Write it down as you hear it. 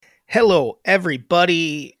Hello,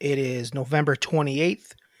 everybody. It is November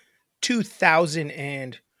 28th,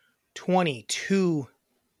 2022.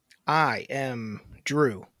 I am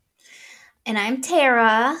Drew, And I'm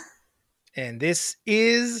Tara. and this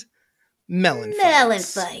is Melon Fights.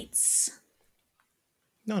 MELLONfights.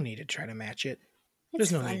 No need to try to match it. It's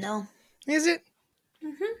There's no fun need. though. Is it?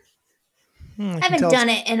 I haven't done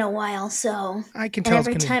it in a while, so I can and tell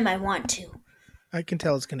every time I want to. I can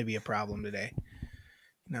tell it's going to be a problem today.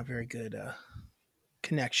 Not very good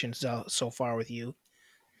connections so far with you.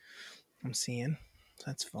 I'm seeing.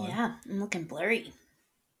 That's fun. Yeah, I'm looking blurry.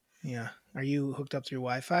 Yeah. Are you hooked up through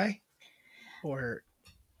Wi-Fi? Or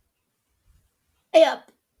Yep,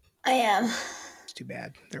 I am. it's too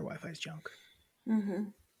bad. Their Wi-Fi's junk. Mm-hmm.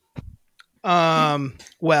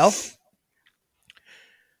 Well,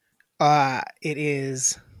 it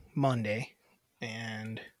is Monday,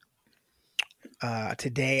 and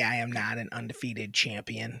today I am not an undefeated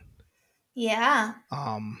champion. Yeah.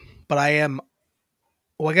 But I am.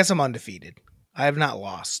 Well, I guess I'm undefeated. I have not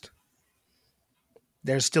lost.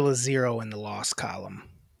 There's still a 0 in the loss column.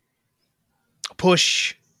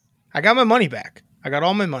 Push. I got my money back. I got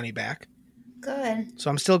all my money back. Good. So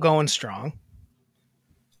I'm still going strong.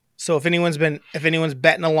 So if anyone's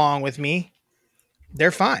betting along with me, they're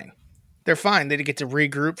fine. They're fine. They get to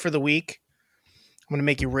regroup for the week. I'm going to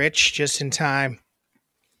make you rich just in time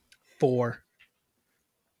for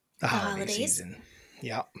the holiday season.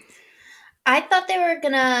 Yep. I thought they were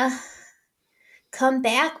gonna come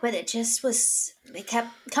back, but it just was. They kept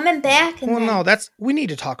coming back. And no, we need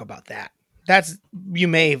to talk about that. You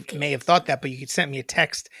may have thought that, but you sent me a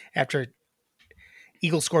text after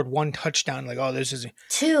Eagles scored one touchdown. Like, oh, this is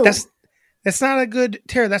 2. That's not a good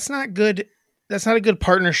Tara. That's not good. That's not a good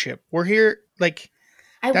partnership. We're here. Like,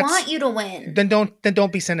 I want you to win. Then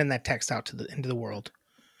don't be sending that text out into the world.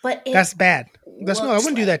 But that's bad. I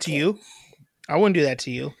wouldn't do that to you. I wouldn't do that to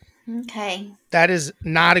you. Okay. That is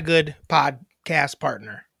not a good podcast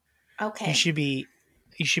partner. Okay. You should be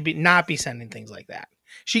not be sending things like that.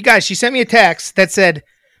 She sent me a text that said,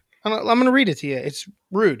 I'm going to read it to you. It's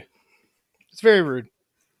rude. It's very rude.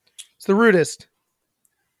 It's the rudest.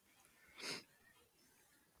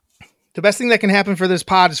 The best thing that can happen for this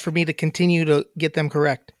pod is for me to continue to get them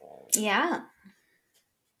correct. Yeah.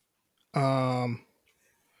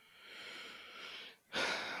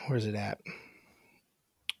 Where's it at?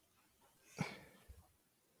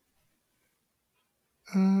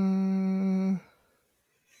 I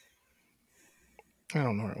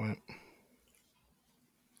don't know where it went.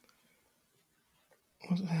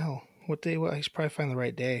 What the hell? What day? I should probably find the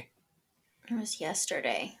right day. It was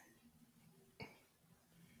yesterday.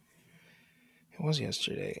 It was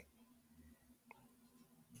yesterday.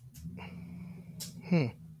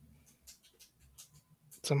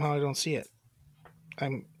 Somehow I don't see it.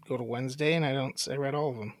 I go to Wednesday and I read all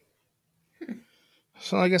of them.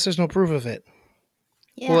 So I guess there's no proof of it.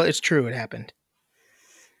 Yeah. Well, it's true. It happened.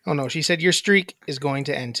 Oh no, she said your streak is going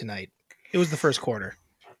to end tonight. It was the first quarter.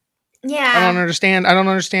 Yeah. I don't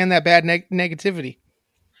understand that bad negativity.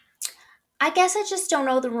 I guess I just don't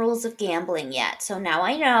know the rules of gambling yet. So now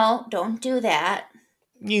I know. Don't do that.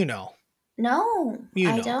 You know. No,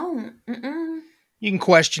 I don't. Mm-mm. You can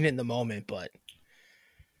question it in the moment, but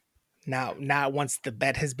now once the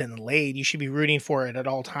bet has been laid, you should be rooting for it at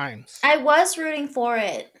all times. I was rooting for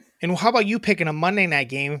it. And how about you picking a Monday night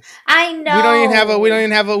game? I know. We don't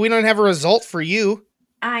even have a result for you.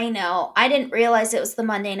 I know. I didn't realize it was the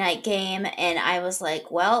Monday night game, and I was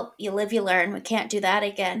like, well, you live, you learn. We can't do that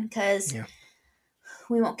again because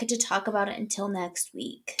we won't get to talk about it until next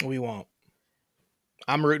week. We won't.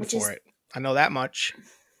 I'm rooting for it. I know that much.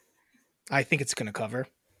 I think it's going to cover.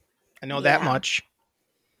 I know that much.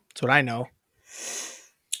 That's what I know.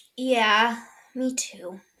 Yeah, me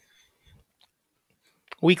too.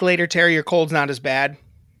 A week later, Terry, your cold's not as bad.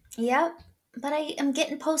 Yep, but I am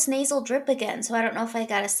getting post-nasal drip again, so I don't know if I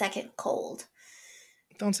got a second cold.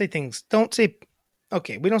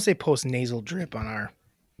 Okay, we don't say post-nasal drip on our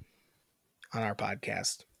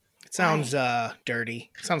podcast. It sounds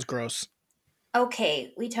dirty. It sounds gross.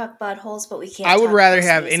 Okay, we talk buttholes, but we can't. I would rather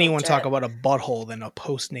have anyone talk about a butthole than a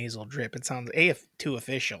post-nasal drip. It sounds too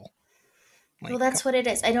official. Well, that's what it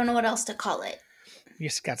is. I don't know what else to call it. You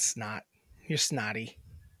just got snot. You're snotty.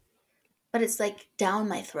 But it's like down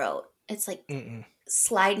my throat. It's like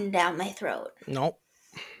sliding down my throat. Nope.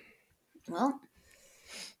 Well,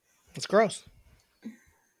 it's gross.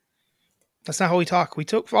 That's not how we talk. We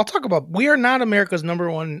are not America's number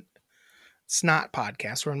one snot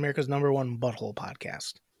podcast. We're America's number one butthole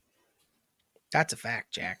podcast. That's a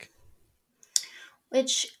fact, Jack.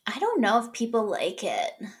 Which I don't know if people like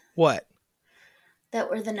it. What? that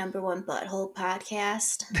we're the #1 butthole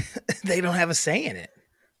podcast. They don't have a say in it.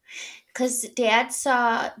 Because Dad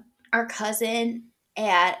saw our cousin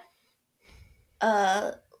at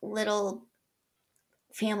a little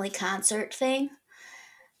family concert thing,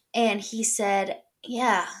 and he said,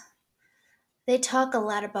 yeah, they talk a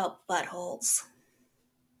lot about buttholes.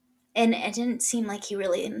 And it didn't seem like he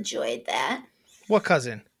really enjoyed that. What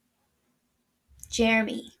cousin?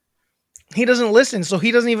 Jeremy. He doesn't listen, so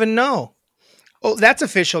he doesn't even know. Oh, that's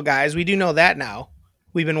official, guys. We do know that now.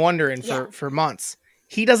 We've been wondering for months.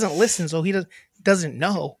 He doesn't listen, so he doesn't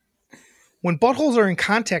know. When buttholes are in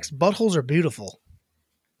context, buttholes are beautiful.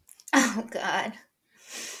 Oh, God.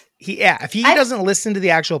 If he doesn't listen to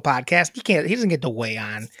the actual podcast, he doesn't get to weigh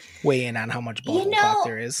in on how much butthole talk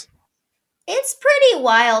there is. It's pretty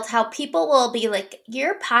wild how people will be like,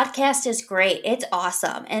 your podcast is great. It's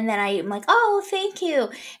awesome. And then I'm like, oh, thank you.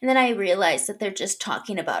 And then I realize that they're just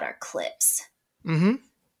talking about our clips. Mm-hmm.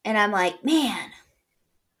 And I'm like, man.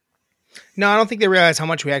 No, I don't think they realize how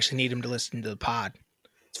much we actually need them to listen to the pod.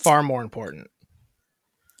 It's far more important.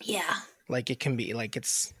 Yeah. Like it can be, like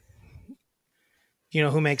it's, you know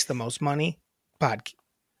who makes the most money?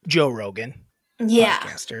 Joe Rogan. Yeah.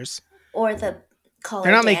 Podcasters. Or the caller.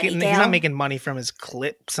 They're not making. He's not making money from his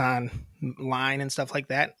clips online and stuff like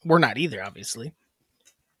that. We're not either, obviously.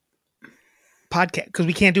 Podcast, because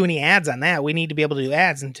we can't do any ads on that. We need to be able to do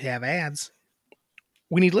ads, and to have ads,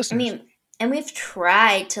 we need listeners. I mean, and we've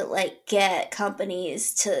tried to like get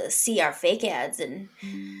companies to see our fake ads and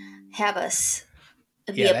have us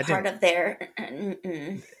be a part of their.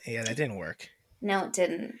 Yeah, that didn't work. No, it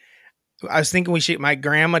didn't. I was thinking my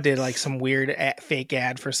grandma did like some weird fake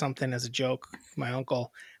ad for something as a joke. My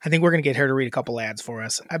uncle. I think we're going to get her to read a couple ads for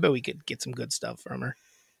us. I bet we could get some good stuff from her.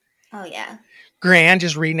 Oh, yeah. Grand,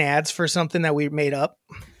 just reading ads for something that we made up.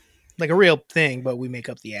 Like a real thing, but we make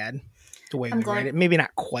up the ad the way we write it. Maybe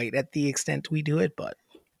not quite at the extent we do it, but.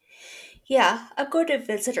 Yeah, I'm going to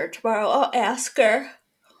visit her tomorrow. I'll ask her.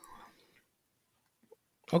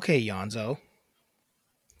 Okay, Yonzo.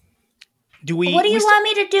 What do you want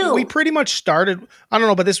me to do? We pretty much started. I don't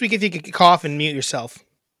know, but this week if you could cough and mute yourself.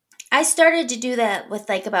 I started to do that with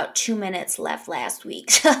like about 2 minutes left last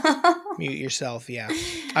week. Mute yourself, yeah.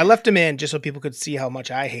 I left them in just so people could see how much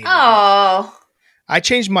I hate it. Oh. I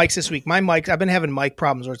changed mics this week. My mic, I've been having mic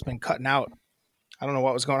problems where it's been cutting out. I don't know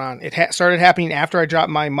what was going on. It started happening after I dropped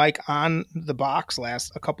my mic on the box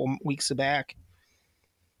a couple weeks back.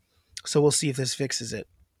 So we'll see if this fixes it.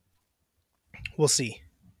 We'll see.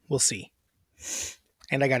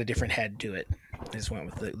 And I got a different head to it. I just went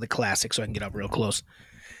with the classic so I can get up real close.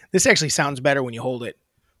 This actually sounds better when you hold it.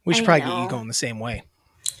 We should probably get you going the same way.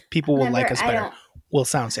 People will like us better. We'll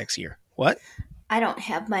sound sexier. What? I don't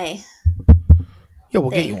have my... Yeah,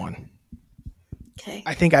 we'll get you one. Okay.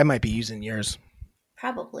 I think I might be using yours.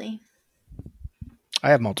 Probably.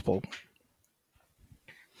 I have multiple.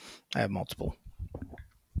 We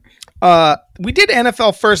did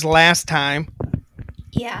NFL first last time.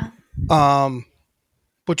 Yeah.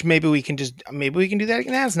 Which maybe we can do that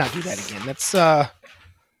again. Let's not do that again. Let's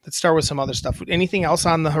start with some other stuff. Anything else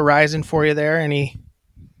on the horizon for you there?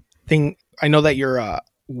 Anything? I know that your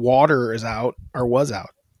water is out or was out.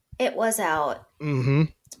 It was out. Mm-hmm.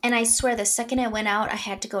 And I swear the second it went out, I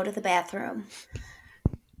had to go to the bathroom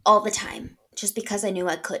all the time just because I knew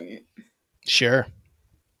I couldn't. Sure.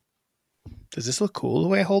 Does this look cool the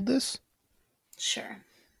way I hold this? Sure.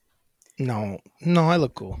 No, I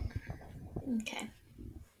look cool. Okay.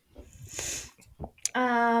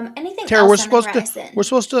 Anything Tara, else on the horizon?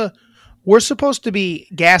 We're supposed to be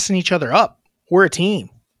gassing each other up. We're a team.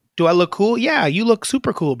 Do I look cool? Yeah, you look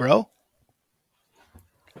super cool, bro.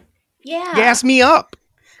 Yeah. Gas me up.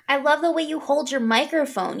 I love the way you hold your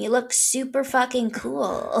microphone. You look super fucking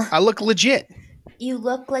cool. I look legit. You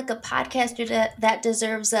look like a podcaster that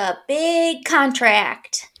deserves a big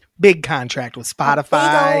contract. Big contract with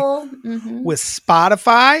Spotify. With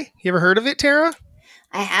Spotify. You ever heard of it, Tara?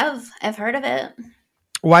 I have. I've heard of it.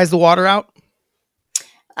 Why is the water out?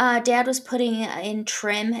 Dad was putting in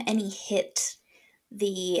trim and he hit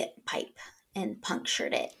the pipe and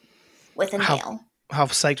punctured it with a nail. How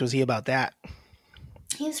psyched was he about that?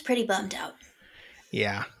 He was pretty bummed out.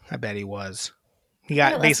 Yeah, I bet he was. He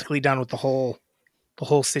got basically done with the whole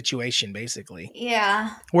situation, basically.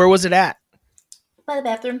 Yeah. Where was it at? By the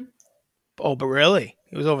bathroom. Oh, but really?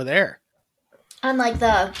 It was over there. On like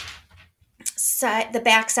the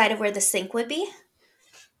back side of where the sink would be.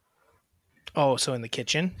 Oh, so in the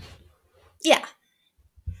kitchen? Yeah.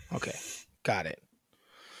 Okay, got it.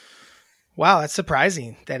 Wow, that's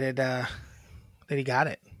surprising that he got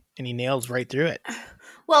it and he nails right through it.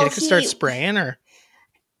 Well, Did he start spraying or?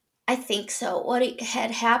 I think so. What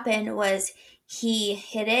had happened was he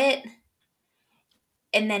hit it,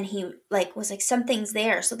 and then he like was like something's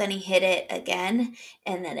there, so then he hit it again,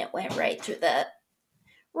 and then it went right through it,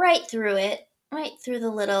 right through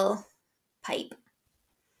the little pipe.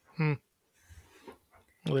 Hmm.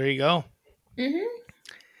 Well, there you go. Mm-hmm.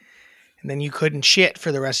 And then you couldn't shit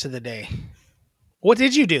for the rest of the day. What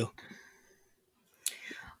did you do?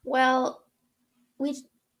 Well, we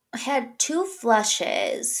had two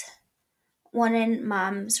flushes, one in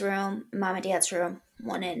mom's room, mom and dad's room,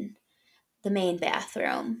 one in the main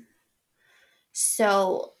bathroom.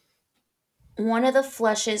 So one of the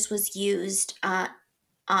flushes was used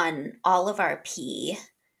on all of our pee,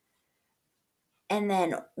 and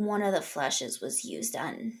then one of the flushes was used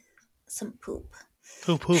on some poop.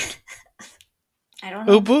 Who pooped? I don't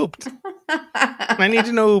Who know. pooped? I need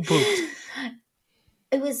to know who pooped.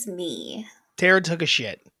 It was me. Tara took a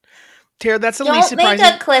shit. Tara, that's the Don't least make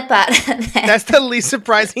surprising. a clip out of that. That's the least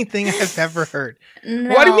surprising thing I've ever heard.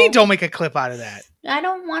 No. What do you mean don't make a clip out of that? I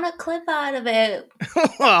don't want a clip out of it.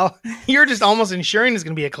 Well, you're just almost ensuring it's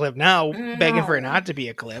going to be a clip now, begging for it No. not to be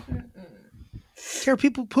a clip. Tara,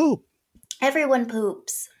 people poop. Everyone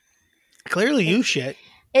poops. Clearly you shit.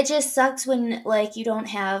 It just sucks when like you don't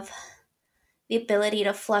have the ability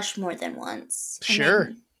to flush more than once.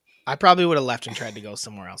 Sure. I probably would have left and tried to go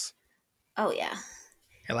somewhere else. Oh yeah.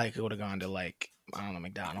 I like would have gone to like, I don't know,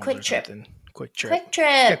 McDonald's Quick or Trip. something. Quick Trip. Quick Trip.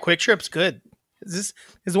 Yeah, Quick Trip's good. Is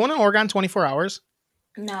the one in Oregon 24 hours?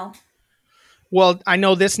 No. Well, I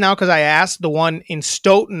know this now because I asked. The one in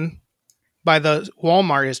Stoughton by the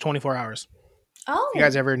Walmart is 24 hours. Oh. If you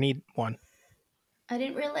guys ever need one. I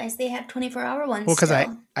didn't realize they had 24-hour ones. Well, because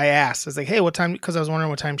still. I asked. I was like, hey, what time? Because I was wondering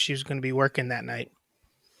what time she was going to be working that night.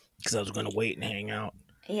 Because I was going to wait and hang out.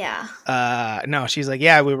 Yeah. No, she's like,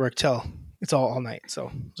 yeah, we work till it's all night. So I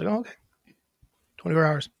was like, oh, okay. 24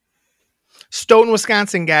 hours. Stoughton,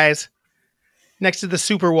 Wisconsin, guys. Next to the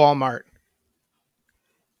Super Walmart.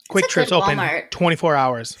 Quick Trip's open Walmart. 24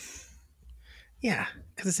 hours. Yeah,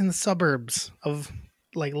 because it's in the suburbs of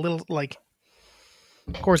like little, like,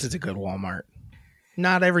 of course it's a good Walmart.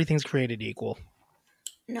 Not everything's created equal.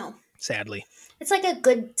 No. Sadly. It's like a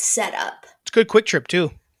good setup. It's a good Quick Trip,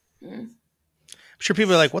 too. Mm. I'm sure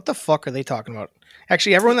people are like, what the fuck are they talking about?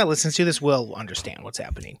 Actually, everyone that listens to this will understand what's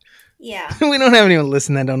happening. Yeah. We don't have anyone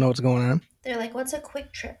listen that don't know what's going on. They're like, what's a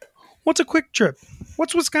Quick Trip? What's a Quick Trip?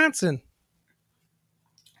 What's Wisconsin?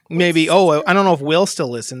 Maybe. Oh, I don't know if Will still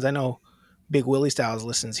listens. I know Big Willie Styles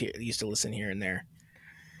listens here. Used to listen here and there.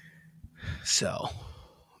 So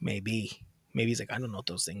maybe he's like, I don't know what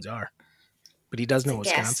those things are, but he does know what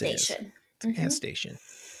Wisconsin is. It's a gas station.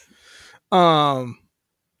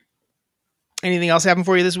 Anything else happen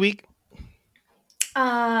for you this week?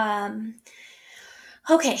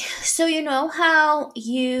 Okay, so you know how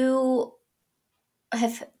you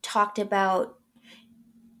have talked about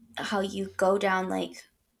how you go down like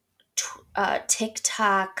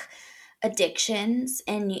TikTok addictions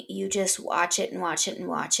and you just watch it and watch it and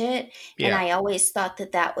watch it. Yeah. And I always thought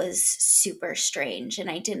that was super strange and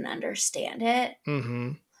I didn't understand it.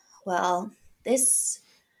 Mm-hmm. Well, this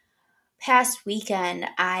past weekend,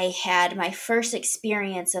 I had my first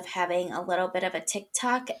experience of having a little bit of a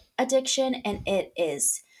TikTok addiction, and it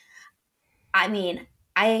is, I mean,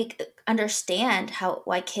 I understand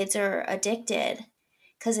why kids are addicted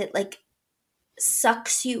because it like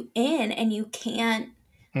sucks you in and you can't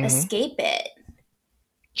escape it.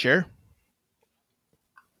 Sure.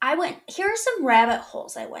 Here are some rabbit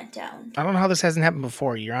holes I went down. I don't know how this hasn't happened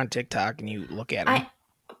before. You're on TikTok and you look at them.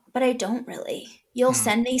 But I don't really. You'll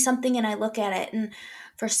send me something and I look at it, and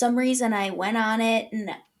for some reason I went on it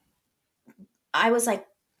and I was like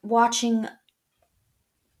watching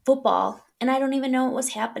football and I don't even know what was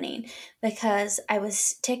happening because I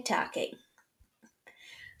was TikToking.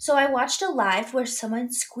 So I watched a live where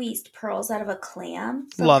someone squeezed pearls out of a clam.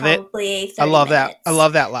 Love it. I love that. I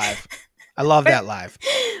love that live. I love that live.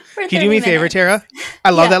 Can you do me a favor, Tara? I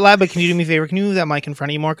love that live, but can you do me a favor? Can you move that mic in front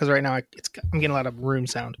of you more? Because right now I'm getting a lot of room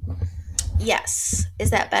sound. Yes. Is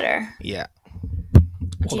that better? Yeah.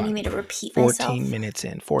 Do you need me to repeat myself? 14 minutes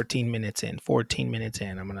in. 14 minutes in. 14 minutes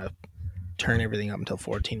in. I'm going to turn everything up until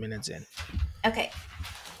 14 minutes in. Okay.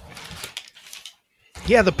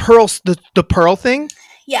 Yeah, the pearls, the pearl thing.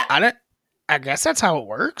 Yeah. I guess that's how it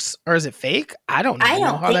works. Or is it fake? I don't know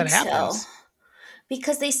how that happens. So.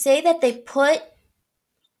 Because they say that they put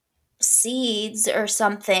seeds or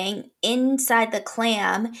something inside the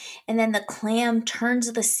clam, and then the clam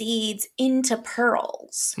turns the seeds into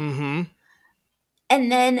pearls. Mm-hmm.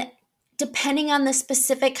 And then, depending on the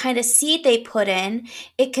specific kind of seed they put in,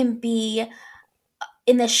 it can be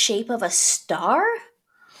in the shape of a star.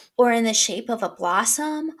 or in the shape of a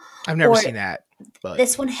blossom, I've never or seen that, but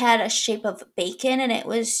this one had a shape of bacon and it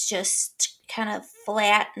was just kind of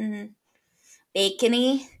flat and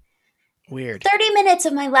bacony. weird. 30 minutes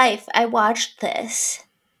of my life I watched this.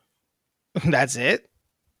 That's it?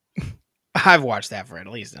 I've watched that for at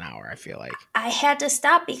least an hour, I feel like. I had to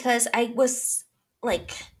stop because I was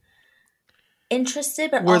like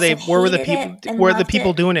interested but Were they also where were the hated people it and were the loved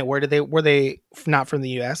people it. doing it? Were they not from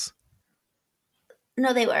the US?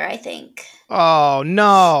 No, they were, I think. Oh,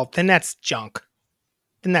 no. Then that's junk.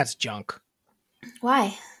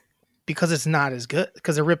 Why? Because it's not as good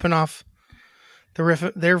because they're ripping off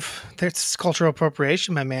there's cultural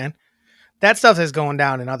appropriation, my man. That stuff is going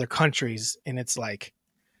down in other countries and it's like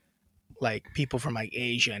people from like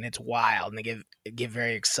Asia and it's wild and they get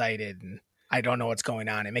very excited and I don't know what's going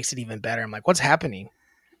on. It makes it even better. I'm like, what's happening?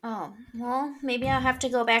 Oh, well, maybe I'll have to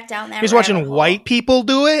go back down that You're just rabbit watching hole. white people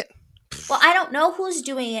do it? Well, I don't know who's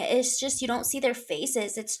doing it. It's just you don't see their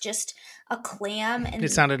faces. It's just a clam and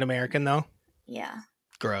It sounded American though. yeah.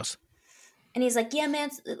 Gross. And he's like, "Yeah, man,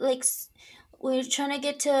 like we're trying to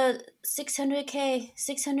get to 600K.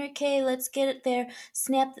 600K, let's get it there.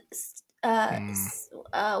 Snap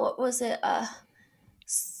what was it?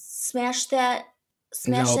 Smash that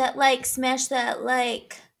Nope. smash that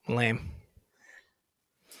like." Lame.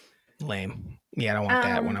 Yeah, I don't want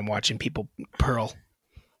that when I'm watching people pearl.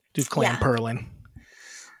 Do clam purling.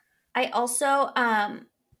 I also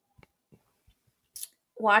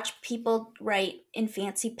watch people write in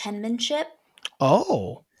fancy penmanship.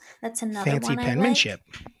 Oh. That's another Fancy one penmanship.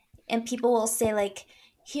 I like. And people will say like,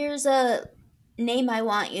 "Here's a name I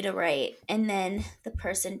want you to write," and then the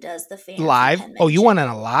person does the fancy live. penmanship. Oh, you want it on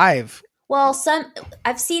a live? Well,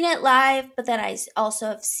 I've seen it live, but then I also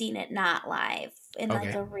have seen it not live in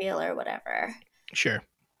like a reel or whatever. Sure.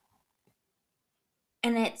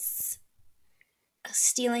 And it's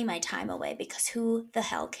stealing my time away because who the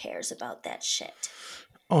hell cares about that shit?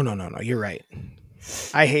 Oh no, you're right.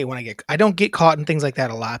 I hate when I don't get caught in things like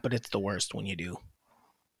that a lot, but it's the worst when you do.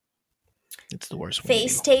 It's the worst when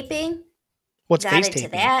Face you do. taping. What's Got face into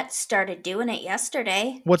taping? that. Started doing it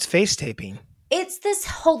yesterday. What's face taping? It's this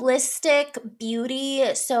holistic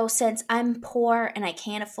beauty. So since I'm poor and I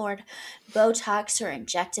can't afford Botox or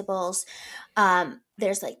injectables,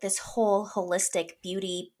 there's like this whole holistic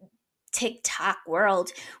beauty TikTok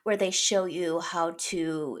world where they show you how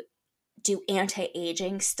to do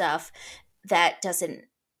anti-aging stuff that doesn't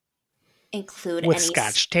include with any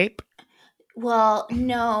Scotch tape. Well,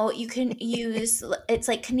 no, you can use it's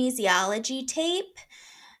like kinesiology tape,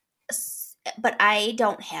 but I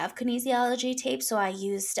don't have kinesiology tape, so I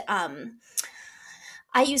used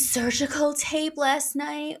surgical tape last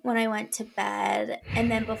night when I went to bed, and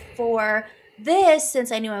then before this,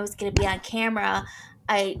 since I knew I was going to be on camera,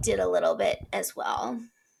 I did a little bit as well.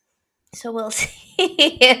 So we'll see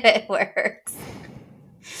if it works.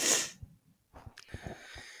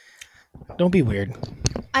 Don't be weird.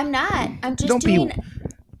 I'm not. I'm just doing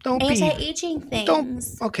anti-aging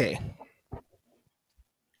things. Okay.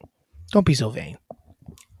 Don't be so vain.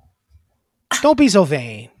 Don't be so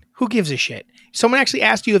vain. Who gives a shit? Someone actually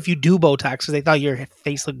asked you if you do Botox because they thought your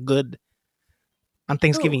face looked good on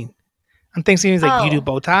Thanksgiving. Ooh. On Thanksgiving, it's like, you do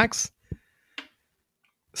Botox?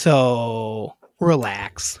 So,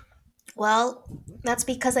 relax. Well, that's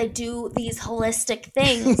because I do these holistic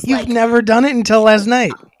things. You've never done it until last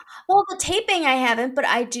night. Well, the taping I haven't, but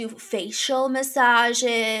I do facial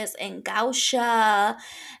massages and gauche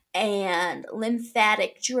and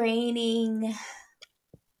lymphatic draining.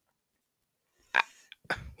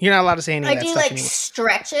 You're not allowed to say any of that stuff I do anymore.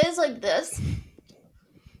 stretches like this.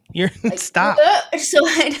 Stop. So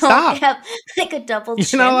I don't have like a double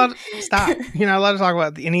chin. You're not allowed to stop. You're not allowed to talk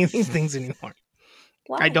about any of these things anymore.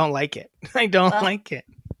 Why? I don't like it. I don't like it.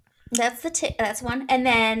 That's that's one. And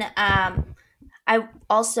then I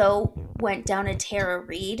also went down a Tara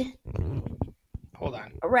Reid. Hold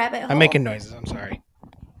on. A rabbit hole. I'm making noises. I'm sorry.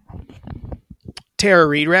 Tara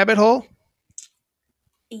Reid rabbit hole?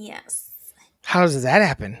 Yes. How does that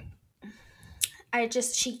happen?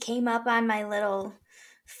 She came up on my little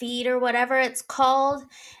feed or whatever it's called,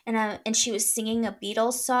 and she was singing a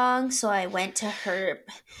Beatles song, so I went to her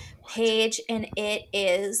page, and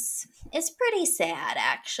it's pretty sad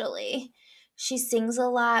actually. She sings a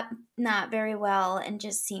lot, not very well, and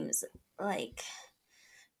just seems like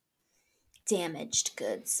damaged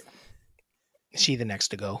goods. Is she the next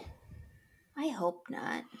to go? I hope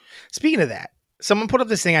not. Speaking of that, someone put up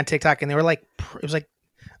this thing on TikTok, and they were like, it was like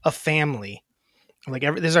a family. Like,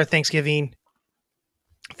 this is our Thanksgiving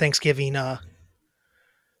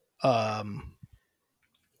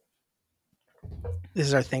this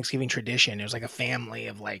is our Thanksgiving tradition. It was like a family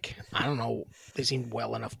of like, I don't know, they seemed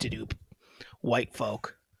well enough to do white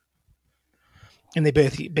folk. And they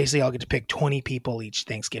basically all get to pick 20 people each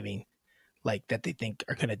Thanksgiving, like that they think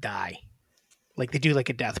are going to die. Like they do like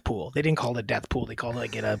a death pool. They didn't call it a death pool. They called it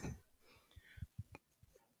like a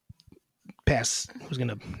pass who's going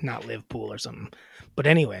to not live pool or something. But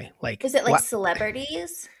anyway, like. Was it like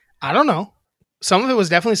celebrities? I don't know. Some of it was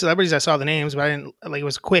definitely celebrities. I saw the names, but I didn't, like, it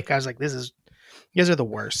was quick. I was like, you guys are the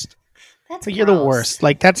worst. That's like, you're the worst.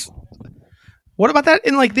 Like, what about that?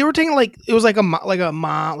 And like, they were taking like, it was like a mom,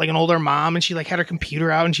 like an older mom, and she like had her computer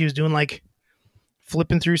out and she was doing like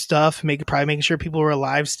flipping through stuff, probably making sure people were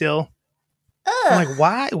alive still. Ugh. I'm like,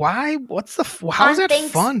 why? How's that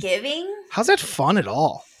fun? Thanksgiving? How's that fun at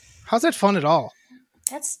all?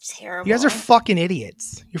 That's terrible. You guys are fucking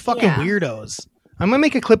idiots. You're fucking weirdos. I'm going to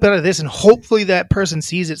make a clip out of this and hopefully that person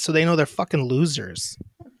sees it so they know they're fucking losers.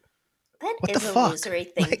 What is a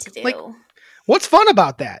losery thing to do. Like, what's fun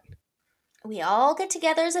about that? We all get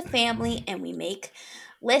together as a family and we make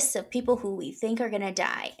lists of people who we think are going to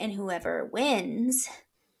die. And whoever wins...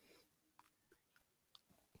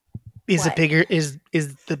 Is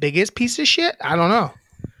the biggest piece of shit? I don't know.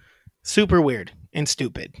 Super weird and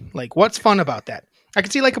stupid. Like, what's fun about that? I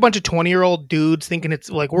could see like a bunch of 20-year-old dudes thinking it's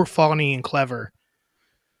like we're funny and clever,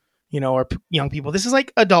 or young people. This is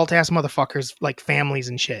like adult ass motherfuckers, like families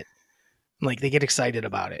and shit. Like they get excited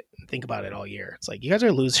about it and think about it all year. It's like, you guys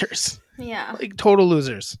are losers. Yeah. Like total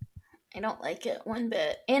losers. I don't like it one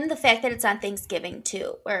bit. And the fact that it's on Thanksgiving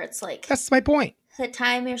too, where it's like... That's my point. The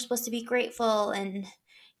time you're supposed to be grateful and,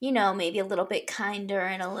 maybe a little bit kinder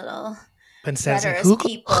and a little... better as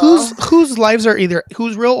people. Whose lives are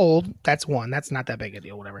who's real old? That's one. That's not that big a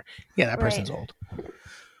deal. Whatever. Yeah, that person's old.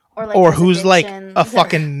 Or who's like a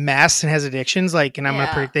fucking mess and has addictions. Like, and I'm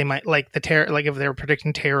gonna predict they might like the Tara. Like if they were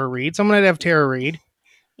predicting Tara Reid, someone would have Tara Reid.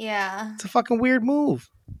 Yeah, it's a fucking weird move.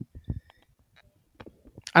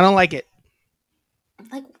 I don't like it.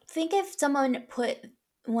 Like, think if someone put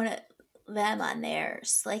one of them on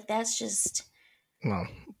theirs. Like, that's just. Well,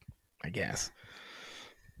 I guess.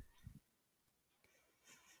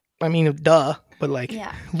 I mean, duh, but like,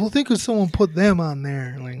 well, think if someone put them on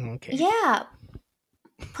there. Like, okay. Yeah.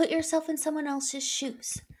 Put yourself in someone else's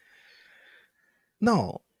shoes.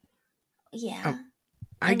 No. Yeah.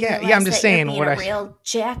 I get. Yeah, I'm just saying real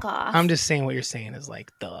jack off. I'm just saying what you're saying is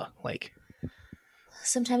like, duh. Like.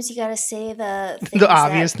 Sometimes you gotta say the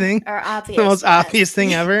obvious thing. Are obvious. The most obvious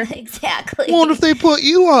thing ever. Exactly. Well, if they put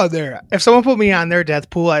you on there, if someone put me on their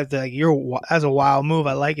death pool, I'd be like, that's a wild move.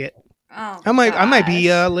 I like it. Oh, I might be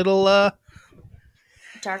a little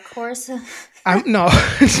dark horse. No,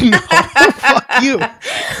 fuck you.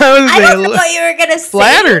 I don't know what you were gonna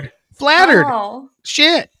say. Flattered. Oh.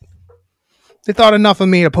 Shit. They thought enough of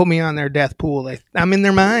me to put me on their death pool. I'm in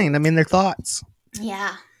their mind. I'm in their thoughts.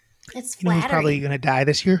 Yeah, it's flattering. You know who's probably gonna die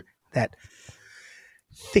this year? That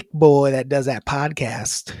thick boy that does that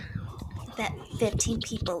podcast. That 15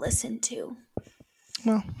 people listen to.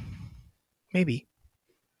 Well, maybe.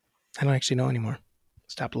 I don't actually know anymore.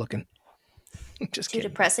 Stop looking. Just too kidding.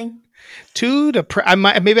 Depressing.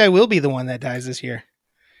 Maybe I will be the one that dies this year.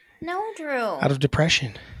 No, Drew. Out of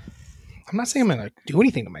depression. I'm not saying I'm gonna do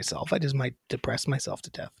anything to myself. I just might depress myself to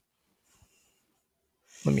death.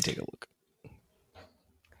 Let me take a look.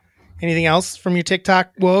 Anything else from your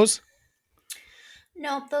TikTok woes?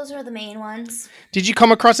 Nope, those are the main ones. Did you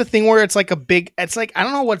come across a thing where it's like I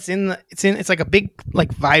don't know what's it's like a big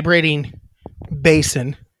like vibrating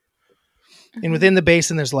basin. Mm-hmm. And within the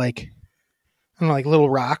basin there's like, I don't know, like little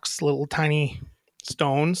rocks, little tiny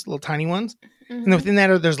stones, little tiny ones. Mm-hmm. And within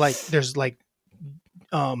that there's like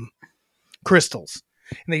crystals.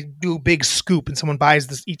 And they do a big scoop and someone buys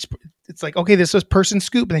this each. It's like, okay, this is person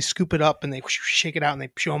scoop, and they scoop it up and they shake it out and they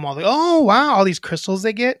show them oh wow, all these crystals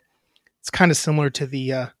they get. It's kind of similar to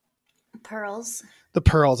the pearls. The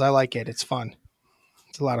pearls. I like it. It's fun.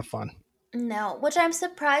 It's a lot of fun. No, which I'm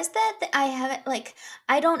surprised that I haven't, like,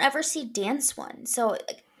 I don't ever see dance ones. So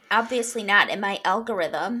obviously not in my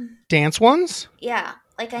algorithm. Dance ones? Yeah.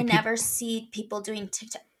 Like I never see people doing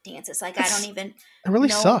TikTok dances. Like I don't even It really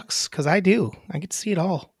sucks because I do. I get to see it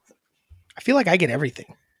all. I feel like I get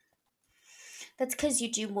everything. That's because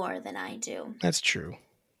you do more than I do. That's true.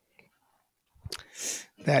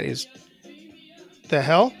 That is... The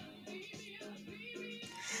hell?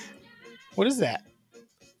 What is that?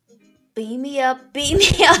 Beam me up, beam me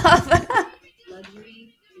up.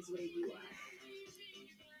 Luxury is where you are.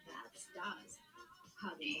 That's Daz.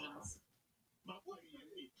 Haagen-Dazs.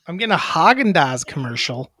 I'm getting a Haagen-Dazs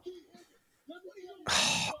commercial.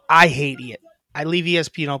 I hate it. I leave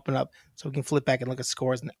ESPN open up so we can flip back and look at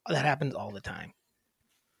scores. And that happens all the time.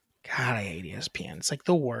 God, I hate ESPN. It's like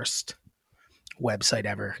the worst website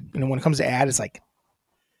ever. When it comes to ad, it's like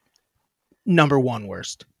number one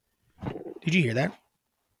worst. Did you hear that?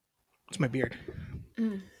 It's my beard.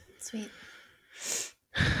 Sweet.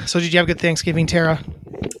 So did you have a good Thanksgiving, Tara?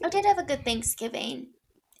 I did have a good Thanksgiving.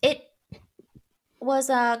 It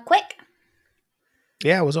was quick.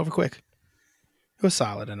 Yeah, it was over quick. It was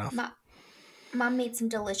solid enough. Mom made some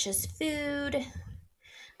delicious food.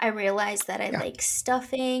 I realized that I like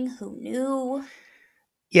stuffing. Who knew?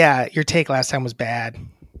 Yeah, your take last time was bad.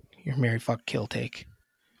 Your Mary fuck kill take.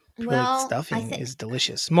 Well, stuffing is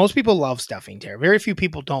delicious. Most people love stuffing, Tara. Very few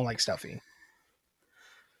people don't like stuffing.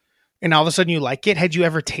 And all of a sudden you like it? Had you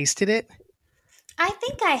ever tasted it? I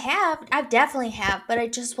think I have. I definitely have, but I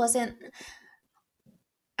just wasn't...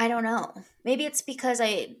 I don't know. Maybe it's because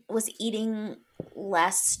I was eating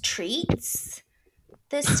less treats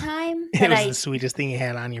this time. It was the sweetest thing you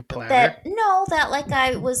had on your platter. That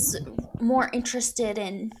I was more interested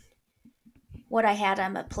in what I had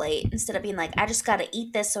on my plate instead of being like, I just got to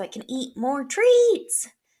eat this so I can eat more treats.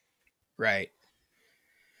 Right.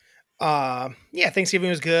 Yeah, Thanksgiving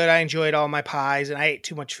was good. I enjoyed all my pies, and I ate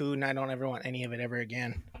too much food, and I don't ever want any of it ever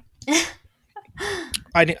again.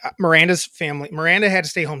 Miranda's family. Miranda had to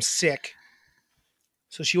stay home sick,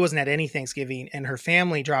 so she wasn't at any Thanksgiving, and her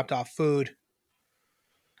family dropped off food.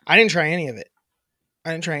 I didn't try any of it.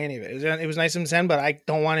 It was nice and zen, but I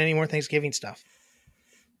don't want any more Thanksgiving stuff.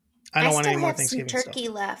 I don't want any more Thanksgiving stuff. I still have some turkey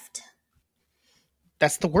left.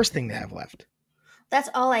 That's the worst thing to have left. That's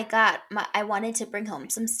all I got. I wanted to bring home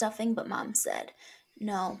some stuffing, but Mom said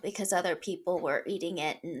no because other people were eating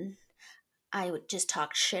it, and I would just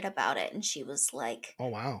talk shit about it. And she was like, "Oh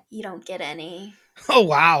wow, you don't get any." Oh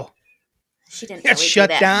wow. She didn't really do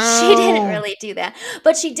that. Down. She didn't really do that,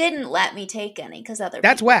 but she didn't let me take any because other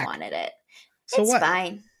people wanted it. So it's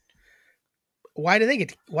fine. Why do they get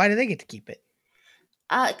to keep it?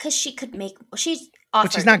 Because she could make. She's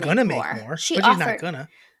not gonna make more. She's not gonna.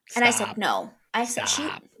 And I said no. I said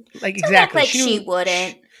Stop. Don't exactly. act like she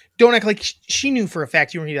wouldn't. Don't act like she knew for a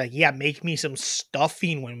fact you were gonna be like, yeah, make me some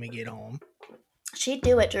stuffing when we get home. She'd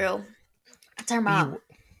do it, Drew. That's our mom.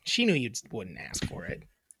 She knew you wouldn't ask for it.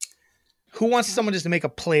 Who wants someone just to make a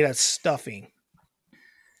plate of stuffing?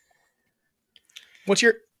 Let's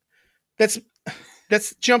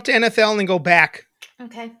jump to NFL and then go back.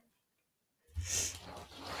 Okay.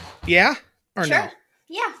 Yeah? Or sure. No?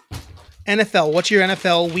 Yeah. NFL, what's your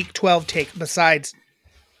NFL Week 12 take besides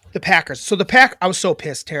the Packers? So I was so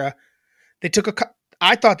pissed, Tara. They took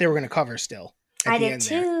I thought they were going to cover still. I did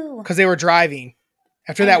too. Because they were driving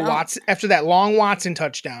after that long Watson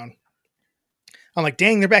touchdown. I'm like,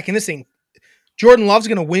 dang, they're back in this thing. Jordan Love's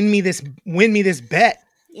going to win me this bet.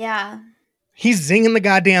 Yeah. He's zinging the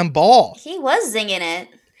goddamn ball. He was zinging it.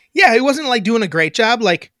 Yeah, he wasn't like doing a great job.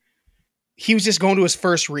 Like, he was just going to his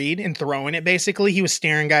first read and throwing it, basically. He was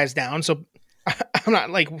staring guys down. So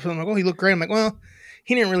I'm like, oh, he looked great. I'm like, well,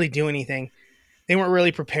 he didn't really do anything. They weren't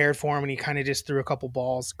really prepared for him, and he kind of just threw a couple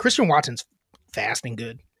balls. Christian Watson's fast and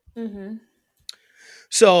good. Mm-hmm.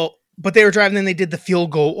 So, but they were driving, then they did the field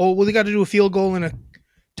goal. Oh, well, they got to do a field goal and a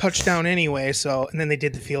touchdown anyway. So, and then they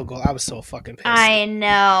did the field goal. I was so fucking pissed. I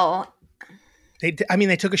know.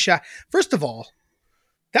 They took a shot. First of all,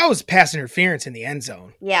 that was pass interference in the end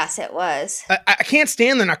zone. Yes, it was. I can't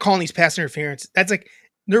stand they're not calling these pass interference. That's like,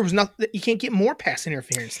 there was nothing. You can't get more pass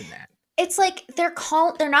interference than that. It's like they're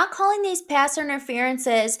not calling these pass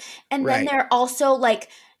interferences, and then they're also like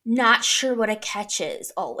not sure what a catch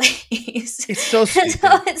is always. It's so stupid.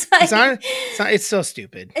 So it's like it's so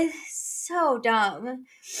stupid. It's so dumb.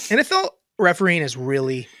 NFL refereeing is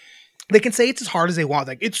really. They can say it's as hard as they want.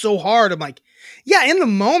 Like, it's so hard. I'm like, yeah, in the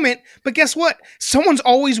moment. But guess what? Someone's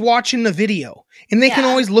always watching the video. And they can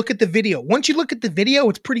always look at the video. Once you look at the video,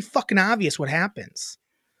 it's pretty fucking obvious what happens.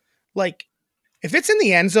 Like, if it's in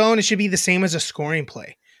the end zone, it should be the same as a scoring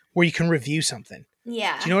play where you can review something.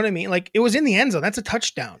 Yeah. Do you know what I mean? Like, it was in the end zone. That's a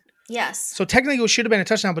touchdown. Yes. So technically it should have been a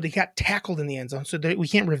touchdown, but he got tackled in the end zone. So we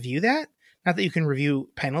can't review that. Not that you can review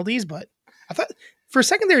penalties, but I thought for a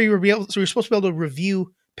second there you were supposed to be able to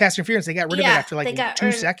review pass interference. They got rid of it after like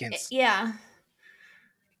 2 seconds. Yeah.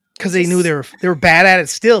 Because they knew they were bad at it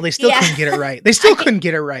still. They still couldn't get it right. They still couldn't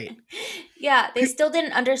get it right. Yeah. They still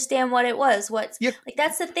didn't understand what it was. Like,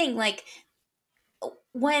 that's the thing. Like,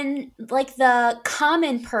 when like the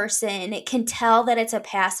common person can tell that it's a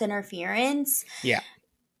pass interference. Yeah.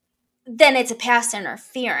 Then it's a pass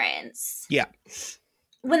interference. Yeah.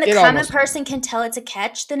 When the common person can tell it's a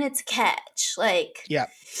catch, then it's a catch. Like. Yeah.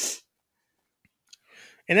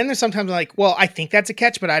 And then there's sometimes I'm like, well, I think that's a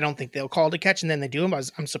catch, but I don't think they'll call it a catch. And then they do them.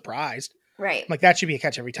 I'm surprised. Right. I'm like, that should be a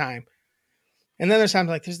catch every time. And then there's times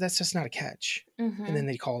like, that's just not a catch. Mm-hmm. And then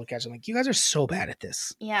they call it a catch. I'm like, you guys are so bad at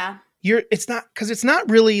this. Yeah. It's not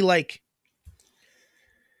really like,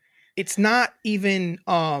 it's not even,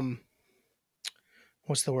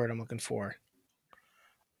 what's the word I'm looking for?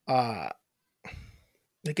 Like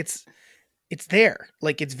it's there.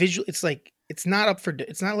 Like it's visual. It's like, it's not up for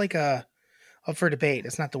debate.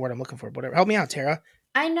 It's not the word I'm looking for. Whatever. Help me out, Tara.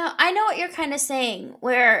 I know what you're kind of saying,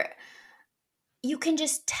 where you can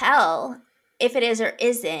just tell if it is or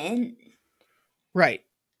isn't. Right.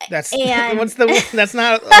 That's And that's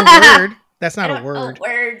not a word. That's not a word.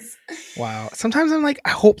 Words. Wow. Sometimes I'm like, I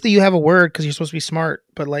hope that you have a word because you're supposed to be smart,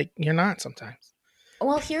 but like you're not sometimes.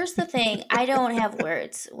 Well, here's the thing. I don't have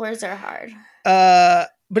words. Words are hard.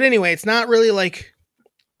 But anyway, it's not really like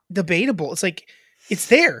debatable. It's like it's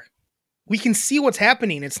there. We can see what's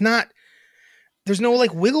happening. It's not. There's no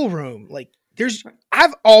like wiggle room. Like there's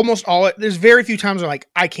very few times where like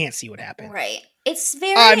I can't see what happened. Right. It's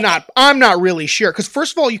very. I'm not really sure because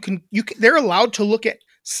first of all, they're allowed to look at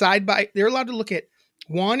they're allowed to look at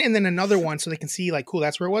one and then another one so they can see like, cool,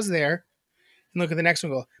 that's where it was there. And look at the next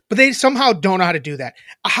one. But they somehow don't know how to do that.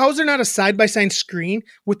 How is there not a side-by-side screen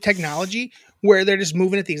with technology where they're just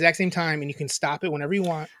moving at the exact same time and you can stop it whenever you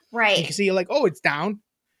want? Right. You can see like, oh, it's down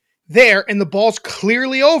there and the ball's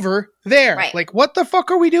clearly over there. Right. Like, what the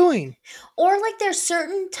fuck are we doing? Or like there's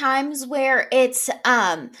certain times where it's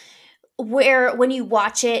where when you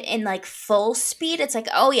watch it in like full speed, it's like,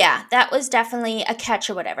 oh yeah, that was definitely a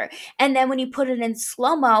catch or whatever. And then when you put it in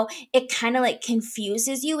slow-mo, it kind of like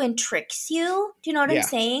confuses you and tricks you. Do you know what I'm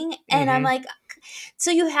saying? And I'm like,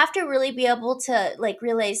 so you have to really be able to like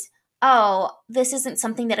realize, oh, this isn't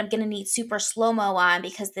something that I'm going to need super slow-mo on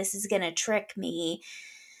because this is going to trick me.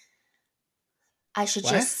 I should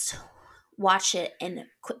just watch it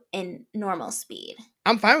in normal speed.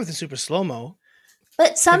 I'm fine with the super slow-mo.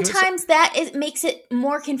 But sometimes makes it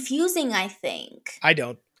more confusing, I think. I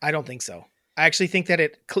don't think so. I actually think that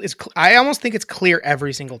I almost think it's clear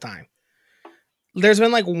every single time. There's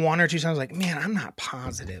been like one or two times like, man, I'm not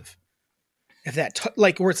positive if that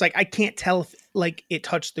where it's like I can't tell if like it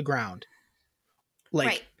touched the ground.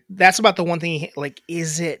 Like that's about the one thing. Like,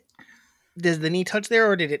 does the knee touch there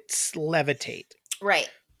or did it levitate? Right.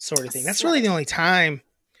 Sort of thing. That's really the only time.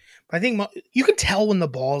 But I think you can tell when the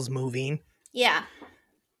ball's moving. Yeah.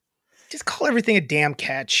 Just call everything a damn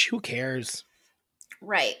catch. Who cares?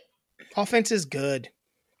 Right. Offense is good.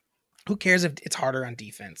 Who cares if it's harder on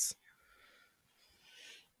defense?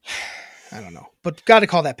 I don't know. But got to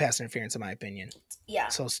call that pass interference in my opinion. Yeah.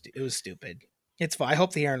 So it was stupid. It's fine. I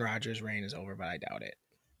hope the Aaron Rodgers reign is over, but I doubt it.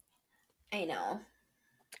 I know.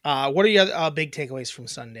 What are your other big takeaways from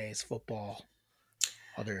Sunday's football?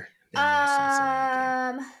 Other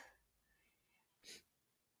than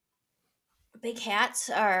big hats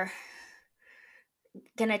are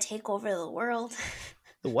gonna take over the world.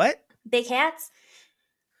 The what? Big hats?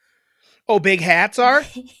 Oh, big hats are?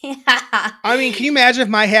 Yeah. I mean, can you imagine if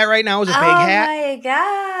my hat right now was a big hat? Oh my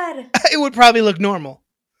God. It would probably look normal.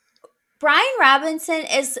 Brian Robinson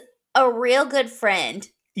is a real good friend.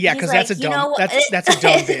 Yeah, because that's a dumb bit.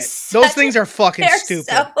 Those things are fucking stupid.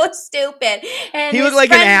 So stupid. And he looked like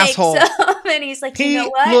an asshole. And he's like, you know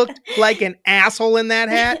what? He looked like an asshole in that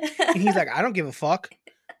hat. And he's like, I don't give a fuck.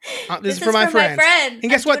 This is for my friends. And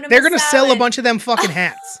guess what? They're going to sell a bunch of them fucking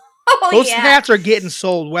hats. Those hats are getting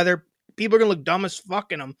sold, whether people are going to look dumb as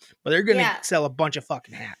fuck in them, but they're going to sell a bunch of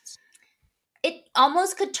fucking hats. It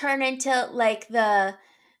almost could turn into like the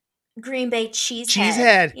Green Bay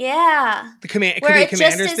cheesehead. Yeah. It could be a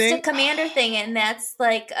commander thing. It's a commander thing, and that's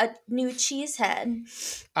like a new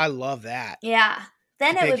cheesehead. I love that. Yeah.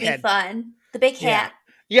 Then it would be fun. The big hat.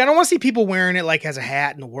 Yeah, I don't want to see people wearing it like as a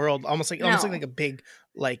hat in the world. Almost like a big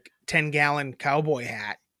like 10-gallon cowboy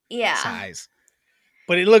hat. Yeah. Size.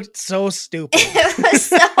 But it looked so stupid. It was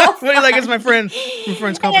so funny. Like it's my friend's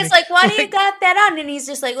company. And it's like, why do you got that on? And he's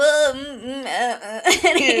just like, well,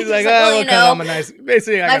 and he's like, oh, you know, I'm a nice.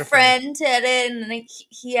 Basically, my friend had it, and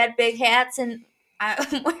he had big hats, and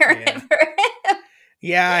I'm wearing it for him.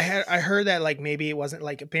 Yeah, I heard that like maybe it wasn't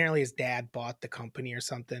like apparently his dad bought the company or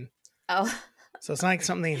something. Oh, so it's not like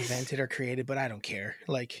something they invented or created, but I don't care.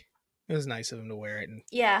 Like it was nice of him to wear it, and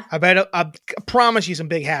yeah, I promise you some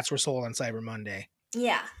big hats were sold on Cyber Monday.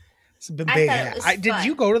 Yeah. It's a big hat. Did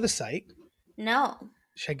you go to the site? No.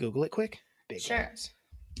 Should I Google it quick? Big sure. hats.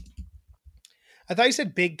 I thought you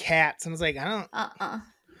said big cats, and I was like, I don't. What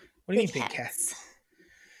do you mean big cats?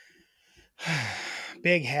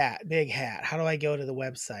 Big hat. How do I go to the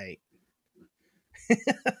website?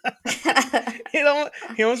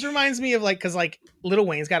 He almost reminds me of like, because like Lil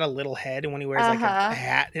Wayne's got a little head, and when he wears like a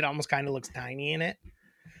hat, it almost kind of looks tiny in it.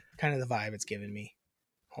 Kind of the vibe it's giving me.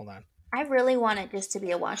 Hold on. I really want it just to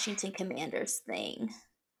be a Washington Commanders thing.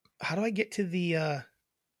 How do I get to the?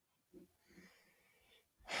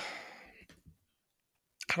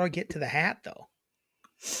 How do I get to the hat though?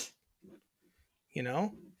 You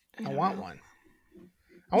know, I want one.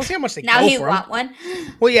 I want to see how much they now go you for. want one?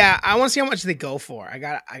 Well, yeah, I want to see how much they go for. I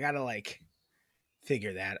gotta like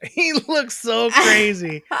figure that. He looks so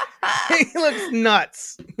crazy. He looks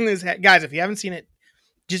nuts in his hat. Guys, if you haven't seen it,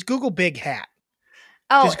 just Google big hat.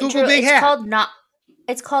 Oh, just Google big hat.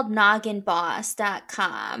 It's called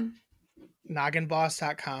nogginboss.com.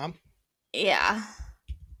 Nogginboss.com. Yeah.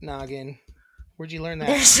 Noggin. Where'd you learn that?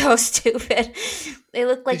 They're so stupid. They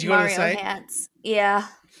look like Did you go to the Mario site? hats. Yeah.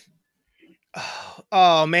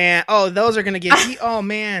 Oh man. Oh, those are gonna get. Oh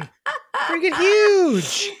man. They're gonna get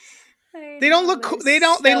huge. They don't look. They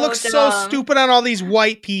look so stupid on all these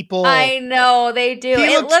white people. I know they do.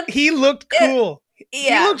 He looked cool.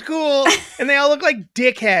 Yeah. He looked cool, and they all look like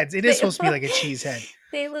dickheads. It is supposed to be like a cheese head.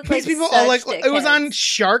 They look These like people such all like. dickheads. It was on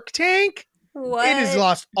Shark Tank. What? It has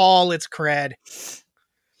lost all its cred.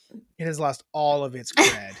 It has lost all of its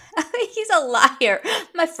cred. He's a liar.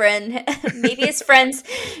 My friend. Maybe his friends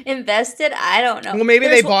invested. I don't know. Well, maybe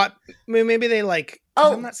they bought. Maybe they like.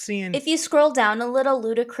 Oh, I'm not seeing. If you scroll down a little,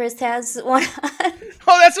 Ludacris has one on.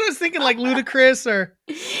 Oh, that's what I was thinking. Like Ludacris or.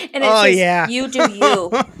 And it says, yeah. You do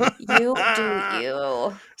you. You do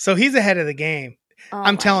you. So he's ahead of the game. Oh,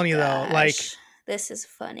 I'm telling you though, like this is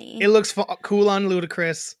funny. It looks cool on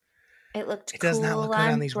Ludacris. It looked. It does cool not look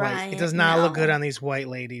good on these white. It does not look good on these white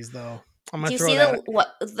ladies though. I'm gonna throw that. Do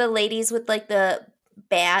you see the ladies with like the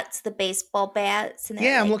bats, the baseball bats? And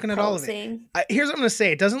yeah, I'm like looking at all of it. Here's what I'm gonna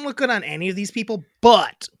say: it doesn't look good on any of these people,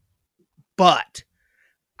 but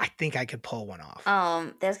I think I could pull one off.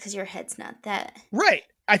 That's because your head's not that right.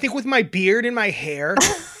 I think with my beard and my hair,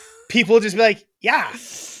 people would just be like, "Yeah,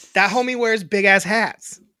 that homie wears big ass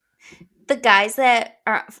hats." The guys that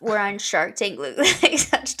were on Shark Tank look like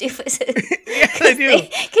such doofuses. Yeah, they do.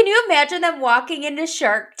 Can you imagine them walking into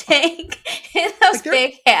Shark Tank in those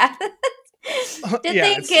big hats?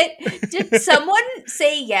 Did someone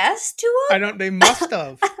say yes to them? I don't. They must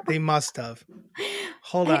have. They must have.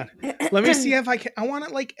 Hold on. Let me see if I can. I want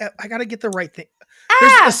to like. I gotta get the right thing.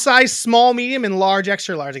 There's a size small, medium, and large,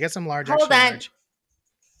 extra large. I guess I'm large, extra large.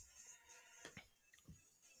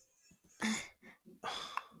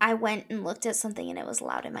 I went and looked at something and it was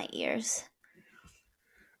loud in my ears.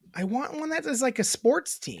 I want one that is like a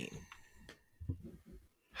sports team.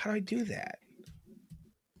 How do I do that?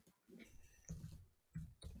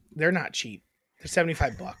 They're not cheap. They're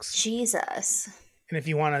 $75. Jesus. And if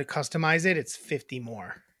you want to customize it, it's 50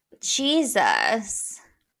 more. Jesus.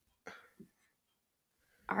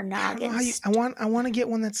 Our noggins. I want to get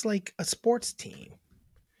one that's like a sports team.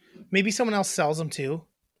 Maybe someone else sells them too.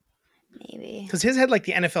 Maybe. Because his had like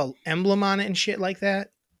the NFL emblem on it and shit like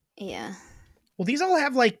that. Yeah. Well, these all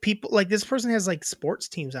have like people, like this person has like sports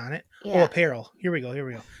teams on it. Yeah. Oh, apparel. Here we go.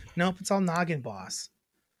 Nope, it's all Noggin Boss.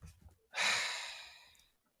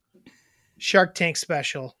 Shark Tank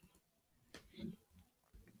special.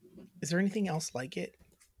 Is there anything else like it?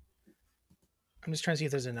 I'm just trying to see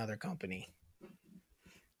if there's another company.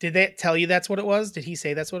 Did they tell you that's what it was? Did he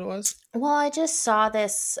say that's what it was? Well, I just saw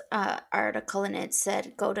this article and it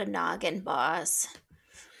said go to Noggin Boss.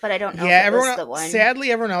 But I don't know if it was the one.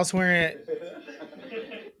 Sadly, everyone else wearing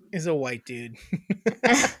it is a white dude.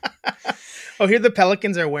 Oh, here the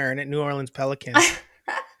Pelicans are wearing it. New Orleans Pelicans.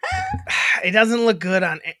 It doesn't look good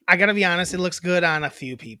on... I gotta be honest, it looks good on a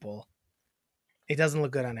few people. It doesn't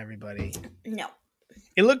look good on everybody. No.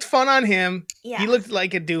 It looked fun on him. Yeah. He looked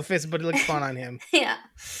like a doofus, but it looked fun on him. Yeah.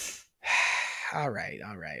 All right.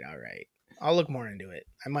 I'll look more into it.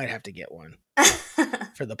 I might have to get one.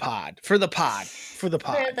 For the pod.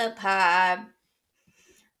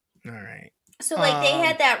 All right. So, like, they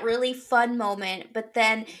had that really fun moment, but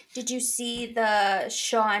then did you see the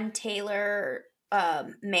Sean Taylor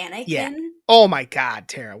mannequin? Yeah. Oh, my God,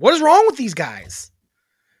 Tara. What is wrong with these guys?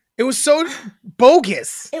 It was so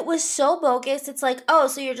bogus. It was so bogus. It's like, oh,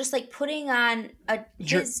 so you're just, like, putting on a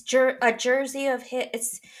jersey of his.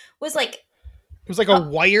 It was like a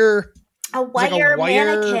wire... A wire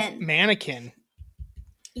mannequin.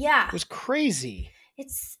 Yeah. It was crazy.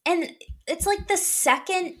 It's like the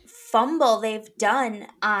second fumble they've done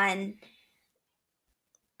on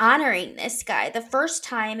honoring this guy. The first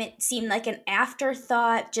time it seemed like an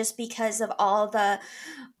afterthought just because of all the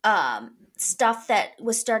stuff that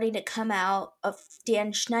was starting to come out of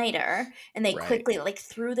Dan Schneider, and they Right. quickly like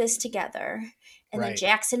threw this together, and then Right.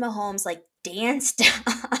 Jackson Mahomes like danced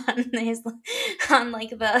on like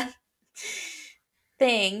the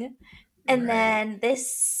thing. And Right. then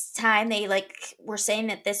this time they like were saying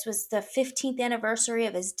that this was the 15th anniversary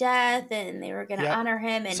of his death, and they were going to Yep. honor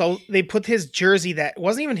him. And So they put his jersey that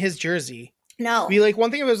wasn't even his jersey. no, Be like,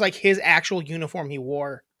 one thing, it was like his actual uniform he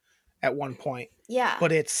wore at one point, yeah,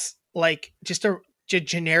 but it's like just a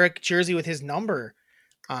generic jersey with his number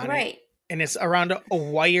on it, right. and it's around a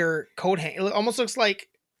wire coat hang. It almost looks like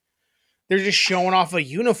they're just showing off a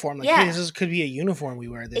uniform. Like, Yeah. hey, this could be a uniform we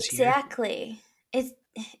wear this year. Exactly. It's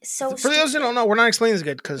so For those who don't know, we're not explaining this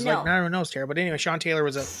good because No. like not everyone knows Tara. But anyway, Sean Taylor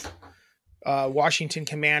was a Washington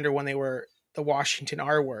commander when they were the Washington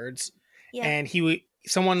R words, Yeah. and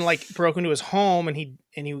someone like broke into his home and he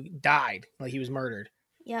died, like he was murdered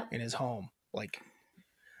Yep. in his home, like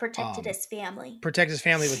Protected his family. protect his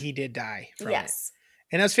family, but he did die from it. Yes.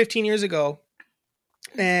 And that was 15 years ago,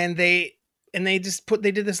 and they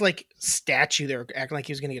did this like statue. They were acting like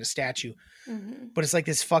he was gonna get a statue, Hmm. but it's like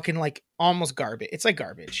this fucking like almost garbage. It's like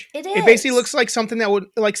garbage. It It basically is. looks like something that would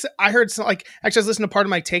like. I heard like actually I was listening to part of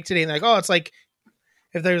my take today, and they're like, oh, it's like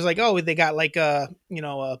if there's like, oh, they got like a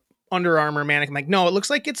Under Armour mannequin. I'm like, no, it looks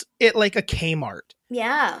like it's like a Kmart,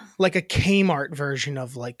 Yeah. like a Kmart version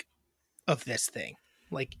of this thing.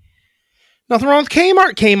 Like, nothing wrong with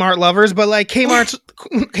Kmart lovers, but like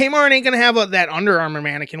Kmart ain't gonna have that Under Armour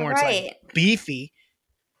mannequin where it's Right. like beefy.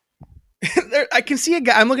 I can see a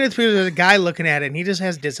guy. I'm looking at the picture. There's a guy looking at it, and he just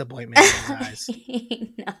has disappointment in his eyes.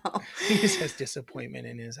 No. He just has disappointment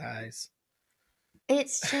in his eyes.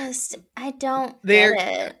 It's just I don't They're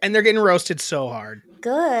get it. and they're getting roasted so hard.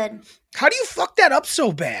 Good. How do you fuck that up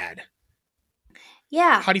so bad?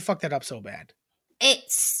 Yeah. How do you fuck that up so bad?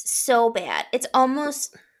 It's so bad. It's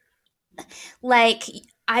almost like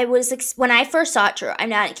I was when I first saw it. Drew, I'm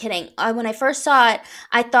not kidding. When I first saw it,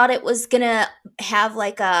 I thought it was gonna have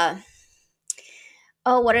like a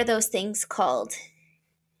what are those things called?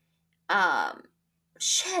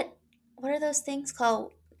 Shit. What are those things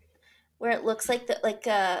called? Where it looks like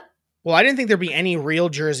Well, I didn't think there'd be any real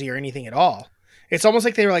jersey or anything at all. It's almost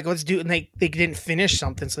like they were like, let's do it, and they didn't finish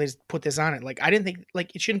something, so they just put this on it. Like, I didn't think,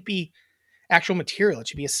 like, it shouldn't be actual material. It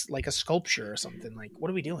should be like a sculpture or something. Like,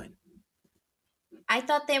 what are we doing? I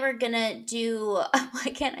thought they were gonna do.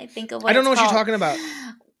 Why can't I think of what I don't know what it's you're called? talking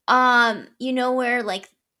about. You know where like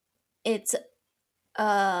it's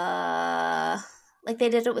like they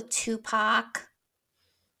did it with Tupac.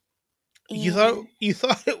 You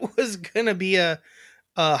thought it was gonna be a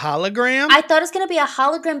hologram? I thought it was gonna be a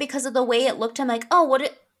hologram because of the way it looked. I'm like, oh,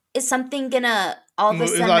 is something gonna all of a I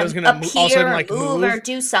thought sudden it was gonna appear, all of a sudden, or like, move, move? or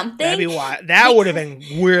do something? That'd be wild. That would have been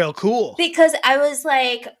real cool. Because I was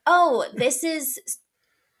like, oh, this is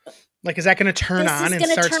Like, is that gonna turn on and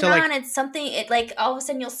gonna starts turn to like? on and something. It like all of a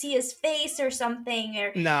sudden you'll see his face or something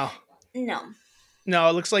or No, no.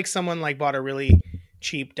 it looks like someone like bought a really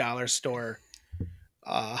cheap dollar store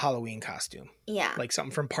Halloween costume. Yeah, Like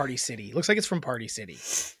something from Party City. Looks like it's from Party City.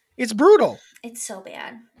 It's brutal. it's so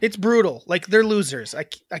bad. It's brutal. Like, they're losers. I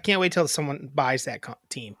can't wait till someone buys that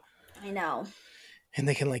team I know. and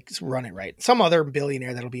they can like run it right. Some other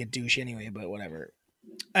billionaire that'll be a douche anyway, but whatever.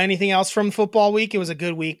 Anything else from football week? It was a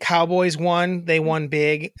good week. Cowboys won. They won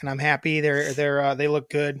big, and I'm happy. They look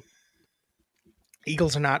good.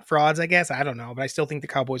 Eagles are not frauds, I guess. I don't know, but I still think the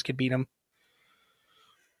Cowboys could beat them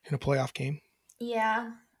in a playoff game.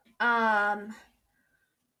 Yeah.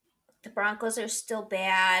 The Broncos are still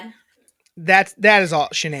bad. That is all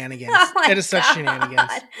shenanigans. Oh my That is such God.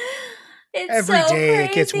 shenanigans. It's Every so day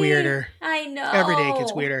it gets crazy. weirder. I know. Every day it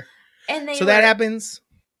gets weirder. And So that happens.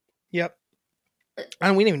 Yep.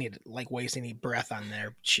 And we didn't even need to like waste any breath on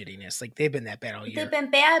their shittiness. Like, they've been that bad all year. They've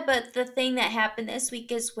been bad, but the thing that happened this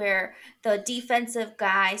week is where the defensive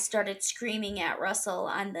guy started screaming at Russell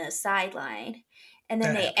on the sideline. And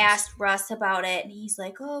then That they happens. asked Russ about it, and he's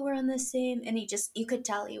like, oh, we're on the same. And you could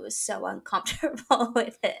tell he was so uncomfortable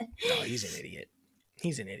with it. No, he's an idiot.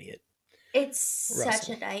 He's an idiot. It's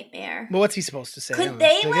Russell. such a nightmare. But what's he supposed to say? Could I don't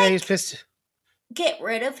they, know. like- He's pissed. Get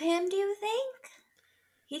rid of him, do you think?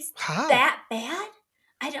 He's How? that bad?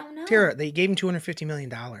 I don't know. Tara, they gave him $250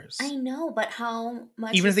 million. I know, but how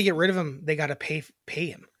much? Even if they get rid of him, they got to pay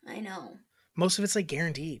him. I know. Most of it's like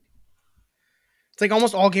guaranteed. It's like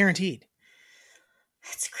almost all guaranteed.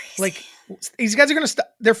 That's crazy. Like, these guys are going to stop.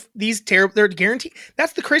 They're guaranteed.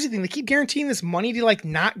 That's the crazy thing. They keep guaranteeing this money to like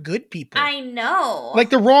not good people. I know. Like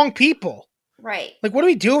the wrong people. right. Like, what are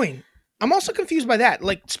we doing? I'm also confused by that.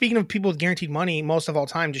 Like, speaking of people with guaranteed money, most of all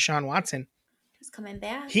time, Deshaun Watson. He's coming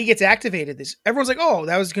back. He gets activated. Everyone's like, oh,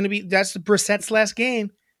 that's Brissett's last game.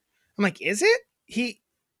 I'm like, is it? He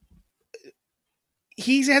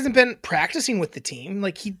hasn't been practicing with the team.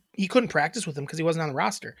 Like he couldn't practice with them because he wasn't on the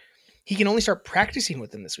roster. He can only start practicing with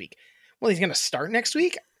them this week. Well, he's going to start next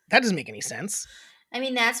week? That doesn't make any sense. I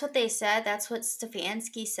mean, that's what they said. That's what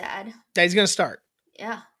Stefanski said. That he's going to start.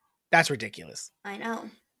 Yeah. That's ridiculous. I know.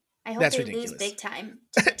 I hope That's they ridiculous. lose big time.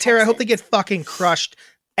 Tara, I hope they get fucking crushed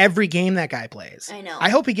every game that guy plays. I know. I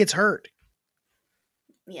hope he gets hurt.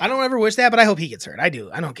 Yeah. I don't ever wish that, but I hope he gets hurt. I do.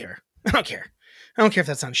 I don't care. I don't care if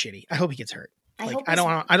that sounds shitty. I hope he gets hurt. I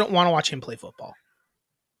don't want to watch him play football.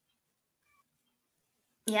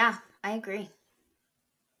 Yeah, I agree.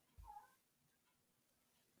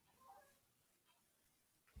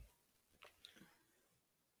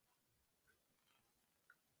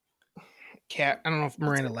 Cat, I don't know if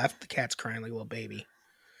Miranda left. The cat's crying like a little baby.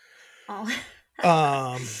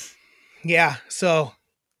 Oh. Yeah, so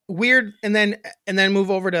weird. And then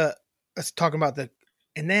move over to us talking about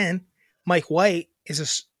and then Mike White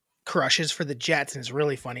crushes for the Jets, and it's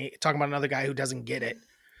really funny. Talking about another guy who doesn't get it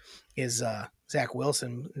is Zach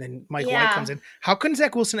Wilson. And then Mike White comes in. How couldn't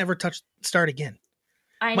Zach Wilson ever start again?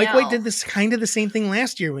 Mike White did this kind of the same thing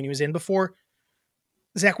last year when he was in before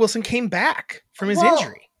Zach Wilson came back from his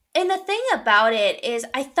injury. And the thing about it is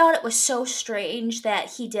I thought it was so strange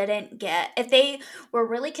that he didn't get, if they were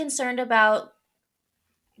really concerned about,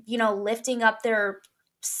 lifting up their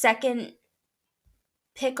second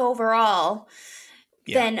pick overall,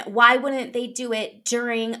 then why wouldn't they do it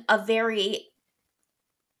during a very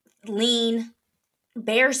lean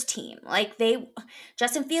Bears team? Like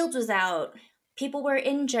Justin Fields was out. People were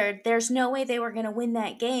injured. There's no way they were going to win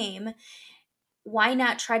that game. Why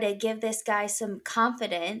not try to give this guy some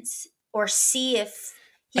confidence or see if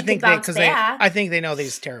he can bounce back? I think they know that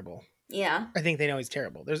he's terrible. Yeah. I think they know he's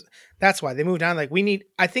terrible. That's why they moved on. Like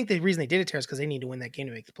I think the reason they did it, Tara, is because they need to win that game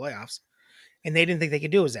to make the playoffs. And they didn't think they could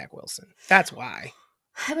do it with Zach Wilson. That's why.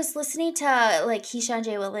 I was listening to Keyshawn,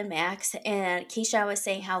 J. Will, and Max, and Keyshawn was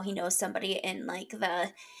saying how he knows somebody in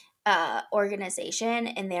the organization,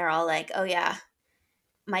 and they're all like, oh yeah,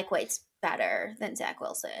 Mike White's better than Zach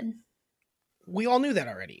Wilson. We all knew that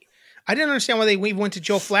already. I didn't understand why they went to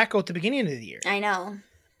Joe Flacco at the beginning of the year. I know.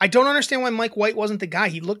 I don't understand why Mike White wasn't the guy.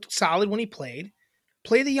 He looked solid when he played.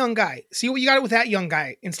 Play the young guy. See what you got with that young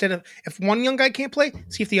guy. Instead of, if one young guy can't play,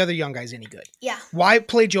 see if the other young guy's any good. Yeah. Why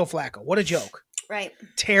play Joe Flacco? What a joke. Right.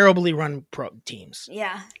 Terribly run teams.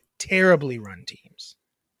 Yeah. Terribly run teams.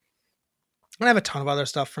 I have a ton of other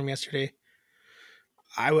stuff from yesterday.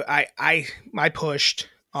 I pushed.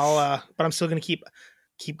 But I'm still gonna keep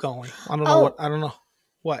going. I don't know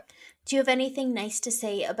what. Do you have anything nice to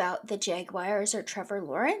say about the Jaguars or Trevor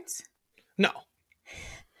Lawrence? No.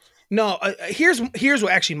 Here's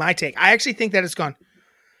what actually my take. I actually think that it's gone.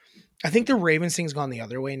 I think the Ravens thing's gone the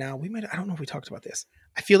other way now. I don't know if we talked about this.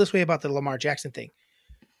 I feel this way about the Lamar Jackson thing.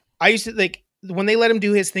 I used to when they let him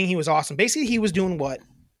do his thing, he was awesome. Basically, he was doing what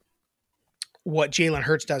Jalen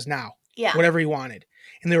Hurts does now. Yeah. Whatever he wanted.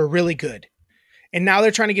 And they were really good. And now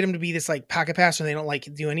they're trying to get him to be this pocket passer. They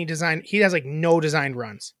don't do any design. He has no designed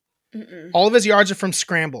runs. Mm-mm. All of his yards are from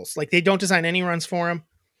scrambles. They don't design any runs for him.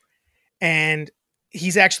 And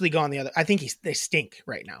he's actually gone the other. I think they stink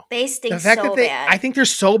right now. They stink bad. I think they're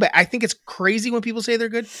so bad. I think it's crazy when people say they're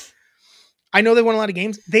good. I know they won a lot of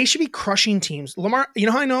games. They should be crushing teams. Lamar, you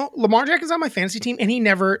know how I know? Lamar Jackson's on my fantasy team, and he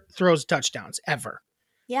never throws touchdowns, ever.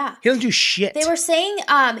 Yeah. He doesn't do shit. They were saying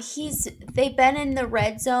they've been in the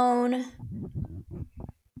red zone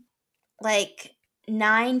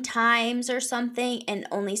 9 times or something and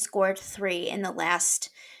only scored 3 in the last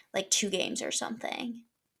 2 games or something.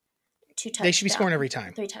 2 touchdowns. They should be scoring every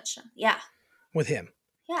time. 3 touchdowns. Yeah. With him.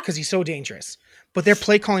 Yeah. Because he's so dangerous. But their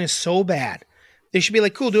play calling is so bad. They should be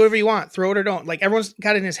cool, do whatever you want. Throw it or don't. Everyone's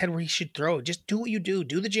got it in his head where he should throw. Just do what you do.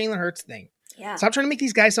 Do the Jalen Hurts thing. Yeah. Stop trying to make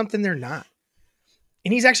these guys something they're not.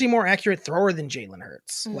 And he's actually a more accurate thrower than Jalen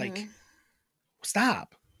Hurts. Mm-hmm.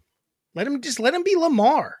 Stop. Let him be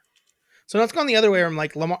Lamar. So that's gone the other way where I'm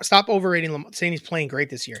Lamar, stop overrating Lamar, saying he's playing great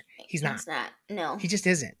this year. He's not. He's not. No. He just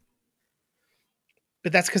isn't.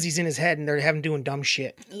 But that's because he's in his head and they're having doing dumb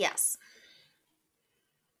shit. Yes.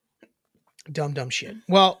 Dumb shit.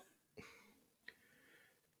 Well,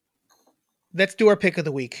 let's do our pick of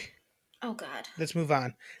the week. Oh, God. Let's move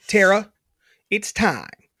on. Tara, it's time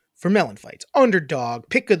for MELLONfights Underdog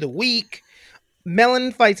Pick of the Week.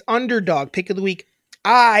 MELLONfights Underdog Pick of the Week.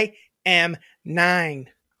 I am 9-0-1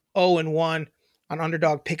 on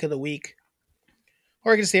Underdog Pick of the Week.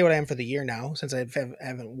 Or I can say what I am for the year now, since I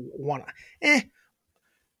haven't won.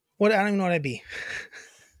 What? I don't even know what I'd be.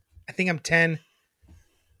 I think I'm 10-2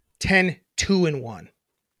 2-1.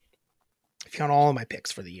 If you count all of my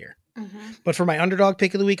picks for the year. Mm-hmm. But for my underdog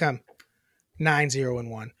pick of the week, I'm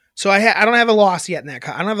 9-0-1. So I don't have a loss yet in that.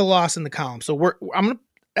 I don't have a loss in the column. So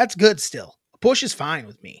that's good still. A push is fine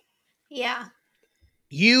with me. Yeah.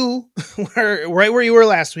 You were right where you were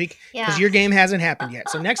last week because Yeah. your game hasn't happened yet.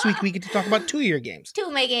 So next week we get to talk about 2 of your games. 2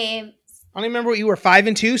 of my games. I don't remember what you were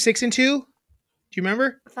 5-2, 6-2. Do you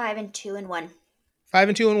remember? 5-2-1.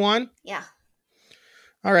 5-2-1. Yeah.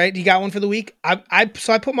 All right, you got one for the week. I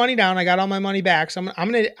put money down. I got all my money back. So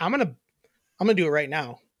I'm gonna do it right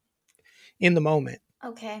now, in the moment.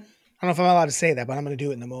 Okay. I don't know if I'm allowed to say that, but I'm gonna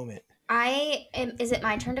do it in the moment. Is it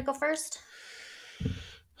my turn to go first?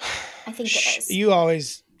 I think it is. You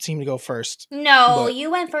always seem to go first. No,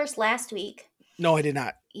 you went first last week. No, I did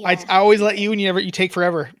not. Yeah. I always let you, and you take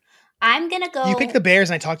forever. I'm gonna go. You picked the Bears,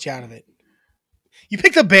 and I talked you out of it. You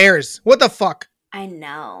picked the Bears. What the fuck? I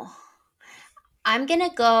know. I'm gonna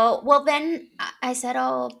go. Well, then I said,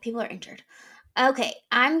 "Oh, people are injured." Okay,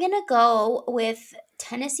 I'm gonna go with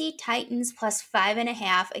Tennessee Titans plus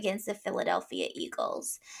 5.5 against the Philadelphia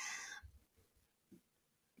Eagles.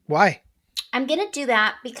 Why? I'm gonna do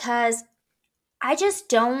that because I just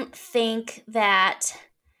don't think that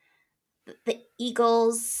the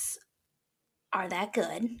Eagles are that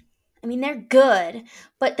good. I mean, they're good,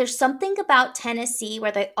 but there's something about Tennessee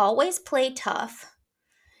where they always play tough.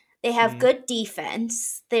 They have good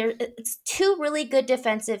defense. It's 2 really good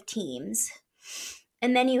defensive teams.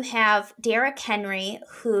 And then you have Derrick Henry,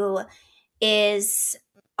 who is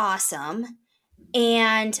awesome.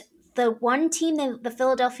 And the one team that the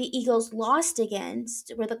Philadelphia Eagles lost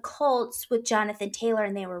against were the Colts with Jonathan Taylor,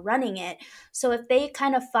 and they were running it. So if they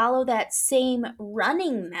kind of follow that same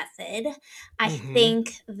running method, I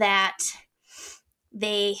think that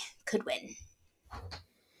they could win.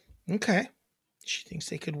 Okay. She thinks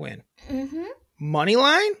they could win. Mm-hmm. Money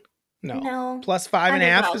line? No. Plus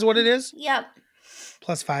 5.5 is what it is? Yep.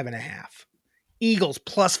 Plus 5.5. Eagles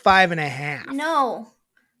plus 5.5. No.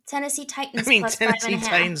 Tennessee Titans plus Tennessee 5.5.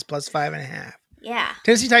 Titans plus 5.5. Yeah.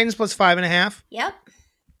 Tennessee Titans plus 5.5. Yep.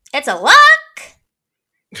 It's a lock.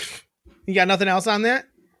 You got nothing else on that?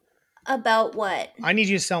 About what? I need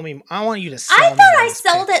you to sell me. I want you to sell me. I thought I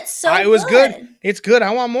sold it so it was good. It's good.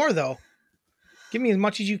 I want more though. Give me as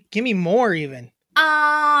much as you. Give me more even.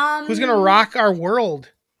 Who's gonna rock our world?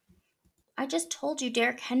 I just told you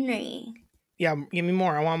Derrick Henry. Yeah, give me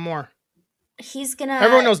more. I want more. He's gonna.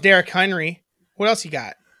 Everyone knows Derrick Henry. What else you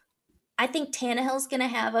got? I think Tannehill's gonna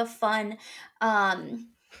have a fun.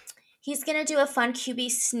 He's gonna do a fun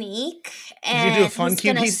QB sneak, and he's gonna do a fun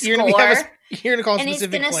QB. You're gonna call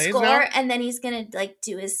specific plays score, now? and then he's gonna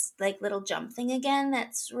do his little jump thing again.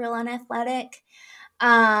 That's real unathletic.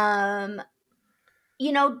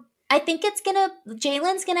 I think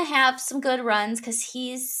Jalen's gonna have some good runs because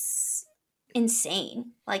he's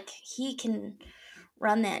insane. Like, he can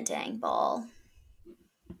run that dang ball.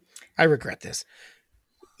 I regret this.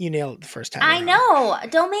 You nailed it the first time. I know.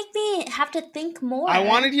 Don't make me have to think more. I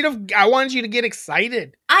wanted you to get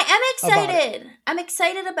excited. I am excited. I'm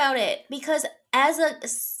excited about it because as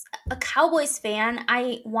a Cowboys fan,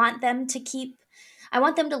 I want them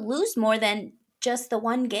to lose more than just the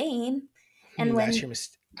one game. And that's your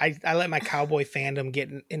mistake. I let my Cowboy fandom get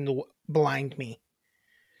blind me.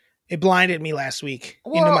 It blinded me last week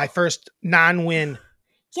into my first non-win.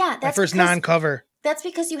 Yeah, my first non-cover. That's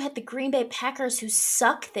because you had the Green Bay Packers, who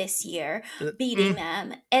suck this year, beating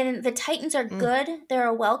them. And the Titans are good. They're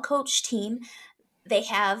a well-coached team. They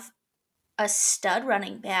have a stud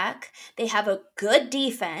running back. They have a good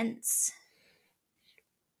defense.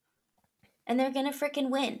 And they're going to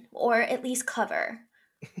freaking win, or at least cover.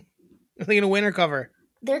 Are they going to win or cover?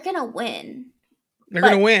 They're going to win. They're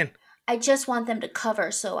going to win. I just want them to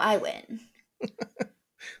cover so I win.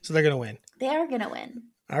 So they're going to win. They are going to win.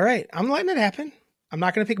 All right. I'm letting it happen. I'm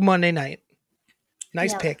not going to pick Monday night.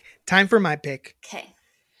 Nice pick. Time for my pick. Okay.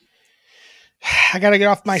 I got to get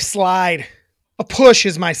off my slide. A push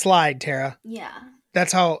is my slide, Tara. Yeah.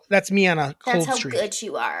 That's me on a cold streak. That's how good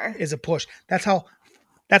you are. Is a push. That's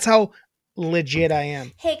how legit I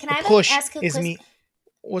am. Hey, can I ask a question? Me.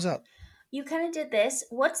 What's up? You kind of did this.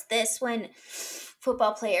 What's this when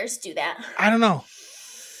football players do that? I don't know.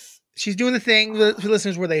 She's doing the thing, the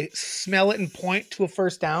listeners, where they smell it and point to a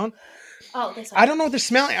first down. Oh, I don't know what they're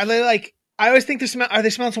smelling. Are they like? I always think are they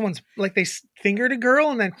smelling someone's, like they fingered a girl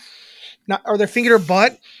and then not, or they fingered her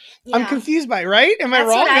butt? Yeah. I'm confused by it, right? Am I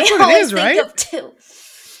wrong? That's what it is, right? Think of too.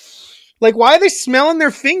 Like, why are they smelling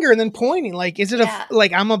their finger and then pointing? Like, is it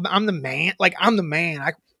I'm the man? Like, I'm the man.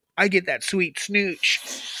 I get that sweet snooch.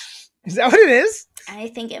 Is that what it is? I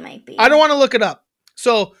think it might be. I don't want to look it up.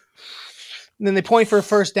 So And then they point for a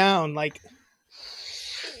first down. Like,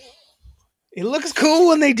 it looks cool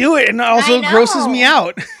when they do it, and it also grosses me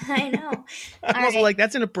out. I know. I'm also like,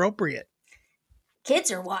 that's inappropriate.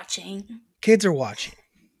 Kids are watching. Kids are watching.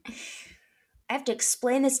 I have to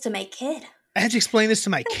explain this to my kid. I have to explain this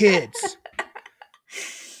to my kids.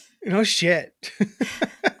 No shit.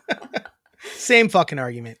 Same fucking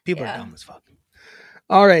argument. People are dumb as fuck.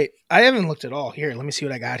 All right. I haven't looked at all. Here, let me see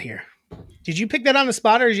what I got here. Did you pick that on the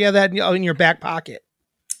spot, or did you have that in your back pocket?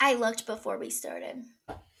 I looked before we started.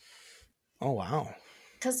 Oh, wow.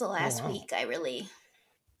 Because the last week I really...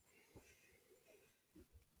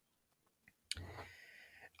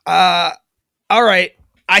 All right.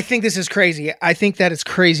 I think this is crazy. I think that it's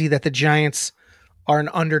crazy that the Giants are an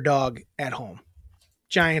underdog at home.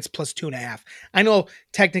 Giants plus 2.5. I know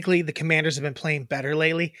technically the Commanders have been playing better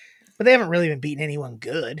lately, but they haven't really been beating anyone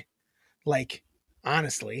good. Like,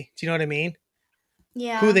 honestly. Do you know what I mean?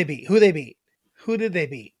 Yeah. Who they beat? Who they beat? Who did they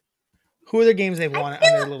beat? Who are their games they've won on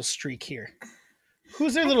their little streak here?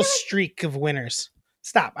 Who's their little streak of winners?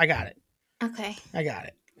 Stop. I got it. Okay. I got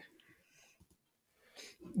it.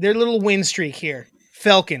 Their little win streak here.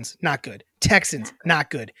 Falcons, not good. Texans, not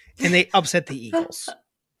good. And they upset the Eagles.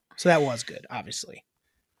 So that was good, obviously.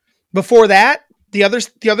 Before that, the other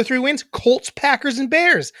 3 wins, Colts, Packers, and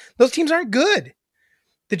Bears. Those teams aren't good.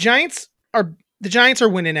 The Giants are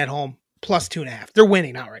winning at home plus 2.5. They're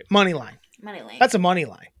winning outright. Money line. Money line. That's a money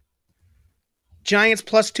line. Giants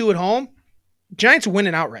plus 2 at home. Giants are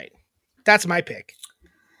winning outright. That's my pick.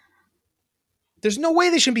 There's no way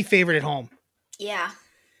they shouldn't be favored at home. Yeah.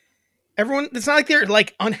 Everyone, it's not like they're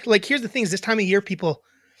like, here's the thing is this time of year,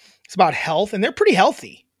 it's about health, and they're pretty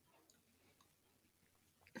healthy.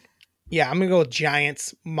 Yeah, I'm going to go with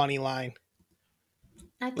Giants money line.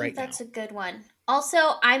 I think that's a good one. Also,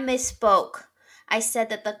 I misspoke. I said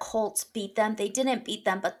that the Colts beat them. They didn't beat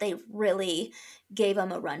them, but they really gave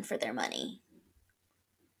them a run for their money.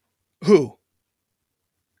 Who?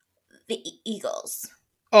 The Eagles.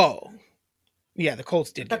 Oh. Yeah, the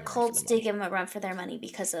Colts did. The Colts did give them a run for their money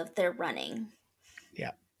because of their running.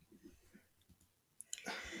 Yeah.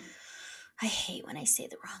 I hate when I say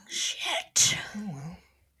the wrong shit. Oh, well.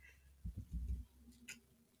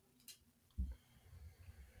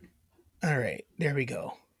 All right, there we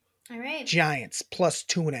go. All right. Giants plus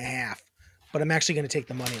 2.5, but I'm actually going to take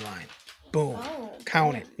the money line. Boom. Oh,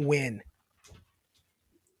 count it. Win.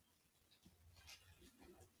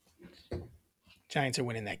 Giants are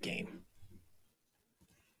winning that game.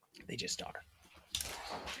 They just are.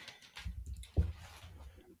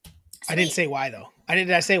 I didn't say why, though.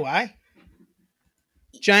 Did I say why?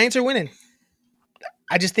 Giants are winning.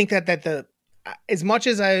 I just think that the as much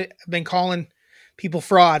as I've been calling people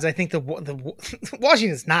frauds, I think the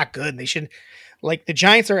Washington's not good. They should, like, the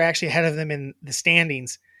Giants are actually ahead of them in the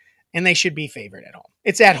standings, and they should be favored at home.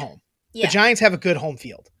 It's at home. Yeah. The Giants have a good home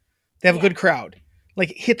field. They have a good crowd.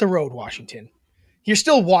 Like, hit the road, Washington. You're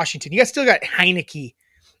still Washington. You still got Heineke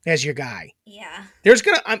as your guy. Yeah.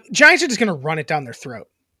 Giants are just gonna run it down their throat.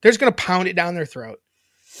 They're just gonna pound it down their throat,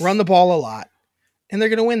 run the ball a lot, and they're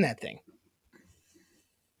gonna win that thing.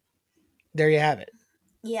 There you have it.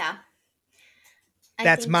 Yeah.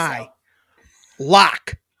 That's my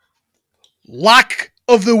lock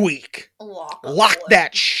of the week. Lock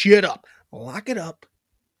that shit up. Lock it up.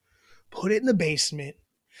 Put it in the basement.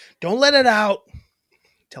 Don't let it out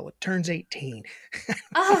until it turns 18.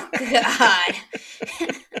 Oh, God.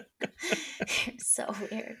 You're so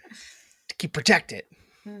weird. To keep protected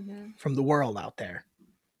from the world out there.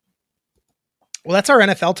 Well, that's our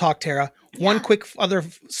NFL talk, Tara. Yeah. One quick other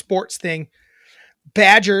sports thing.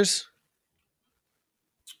 Badgers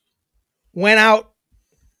went out,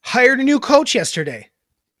 hired a new coach yesterday.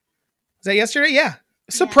 Was that yesterday? Yeah.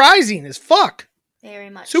 Surprising as fuck. Very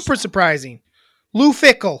much. Super surprising. Luke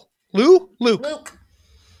Fickell. Luke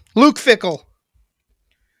Fickell.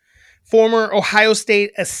 Former Ohio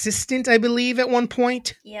State assistant, I believe, at one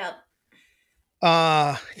point. Yep.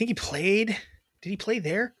 I think he played. Did he play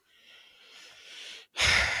there?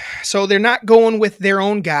 So they're not going with their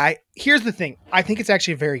own guy. Here's the thing. I think it's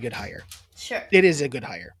actually a very good hire. Sure. It is a good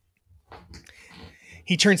hire.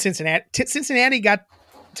 He turned Cincinnati. Cincinnati got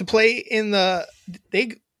to play in the...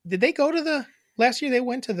 Did they go to the... Last year they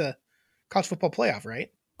went to the college football playoff, right?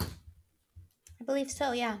 I believe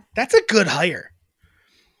so, yeah. That's a good hire.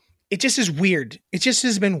 It just is weird. It just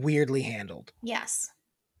has been weirdly handled. Yes.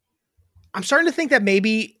 I'm starting to think that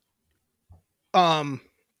maybe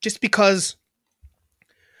just because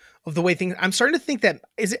of the way things... I'm starting to think that...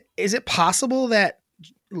 Is it possible that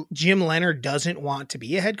Jim Leonard doesn't want to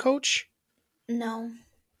be a head coach? No.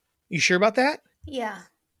 You sure about that? Yeah.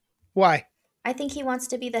 Why? I think he wants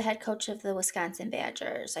to be the head coach of the Wisconsin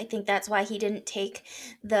Badgers. I think that's why he didn't take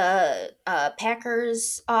the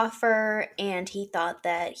Packers offer, and he thought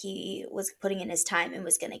that he was putting in his time and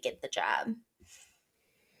was going to get the job.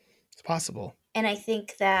 It's possible. And I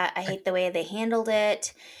think that I hate the way they handled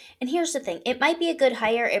it. And here's the thing, it might be a good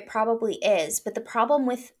hire, it probably is, but the problem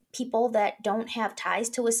with people that don't have ties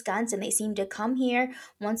to Wisconsin, they seem to come here.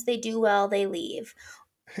 Once they do well, they leave.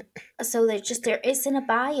 So there isn't a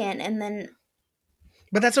buy-in, and then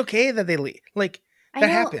But that's okay that they leave. Like, I that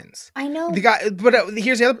know, happens. I know. The guy, but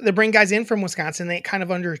here's the other. They bring guys in from Wisconsin. They kind of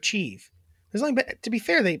underachieve. There's only, to be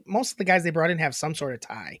fair, most of the guys they brought in have some sort of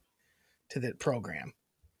tie to the program.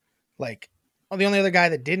 Like, the only other guy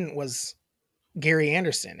that didn't was Gary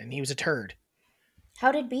Anderson, and he was a turd.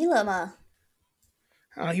 How did Bielema?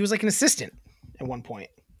 He was like an assistant at one point.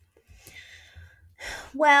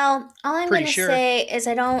 Well, all I'm going to Pretty sure. say is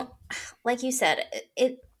I don't, like you said,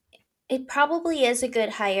 it probably is a good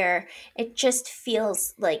hire. It just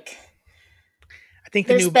feels like I think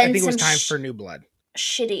there's been it was some time for new blood.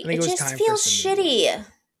 shitty. I think It it was just time for feels some new shitty.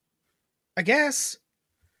 I guess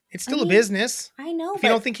it's still I a mean, business. I know, If you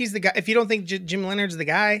don't think he's the guy, if you don't think Jim Leonard's the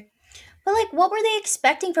guy, but like, what were they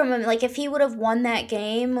expecting from him? Like, if he would have won that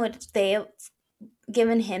game, would they have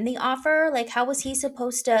given him the offer? Like, how was he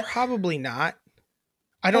supposed to? probably not.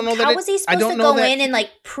 I don't know that. How was he I supposed don't to know go that, in and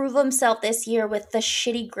like prove himself this year with the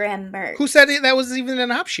shitty Graham merch? who said that was even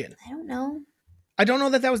an option? I don't know. I don't know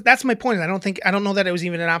that was. That's my point. I don't know that it was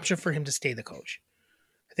even an option for him to stay the coach.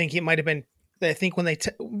 I think it might have been. I think when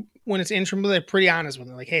when it's interim, they're pretty honest with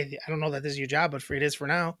him. Like, hey, I don't know that this is your job, but it is for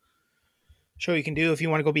now. Show what you can do if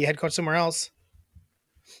you want to go be a head coach somewhere else.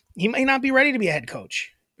 He might not be ready to be a head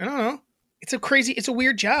coach. I don't know. It's a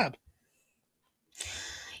weird job.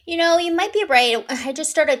 You know, you might be right. I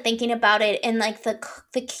just started thinking about it, and like the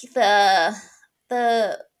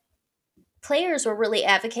players were really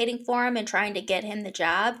advocating for him and trying to get him the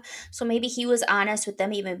job. So maybe he was honest with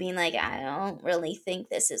them, even being like, "I don't really think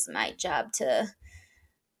this is my job to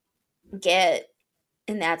get,"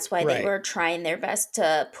 and that's why they Right. were trying their best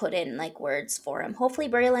to put in like words for him. Hopefully,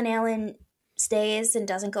 Braylon Allen stays and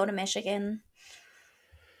doesn't go to Michigan.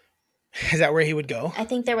 Is that where he would go? I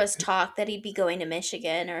think there was talk that he'd be going to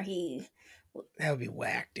Michigan, or he. That would be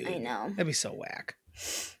whack, dude. I know. That'd be so whack.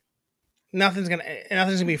 Nothing's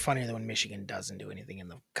gonna be funnier than when Michigan doesn't do anything in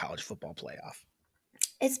the college football playoff.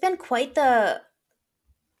 It's been quite the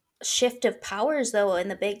shift of powers, though, in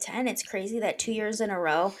the Big Ten. It's crazy that 2 years in a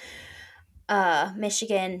row,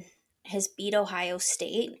 Michigan has beat Ohio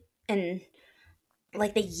State, and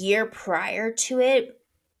like the year prior to it,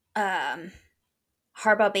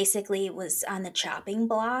 Harbaugh basically was on the chopping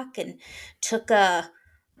block and took a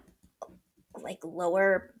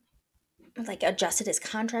lower, like adjusted his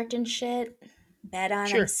contract and shit, bet on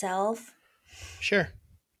himself. Sure.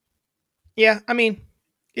 Yeah, I mean,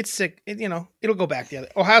 it's sick. It'll go back the other.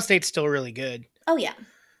 Ohio State's still really good. Oh yeah.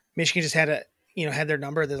 Michigan just had their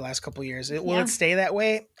number the last couple of years. Will it stay that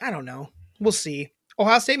way? I don't know. We'll see.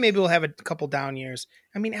 Ohio State maybe will have a couple down years.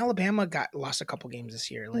 I mean, Alabama lost a couple games this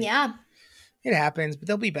year. Yeah. It happens, but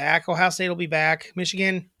they'll be back. Ohio State will be back.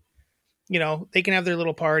 Michigan, they can have their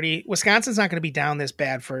little party. Wisconsin's not going to be down this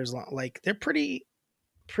bad for as long. Like, they're pretty.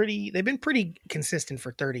 They've been pretty consistent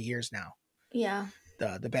for 30 years now. Yeah.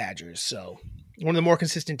 The Badgers. So one of the more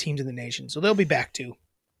consistent teams in the nation. So they'll be back too.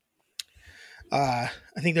 I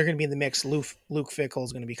think they're going to be in the mix. Luke Fickell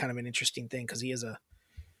is going to be kind of an interesting thing because he is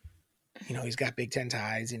he's got Big Ten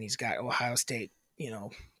ties and he's got Ohio State,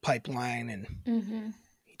 pipeline, and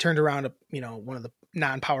he turned around one of the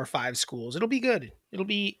non-Power 5 schools. It'll be good. It'll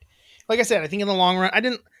be, like I said, I think in the long run, I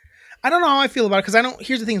don't know how I feel about it because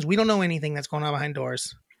here's the thing is we don't know anything that's going on behind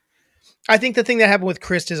doors. I think the thing that happened with Paul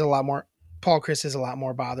Chryst is a lot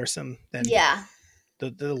more bothersome than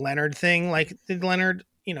the Leonard thing. Like, Leonard,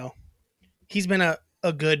 he's been a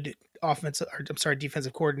good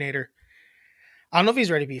defensive coordinator. I don't know if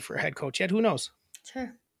he's ready to be for a head coach yet. Who knows?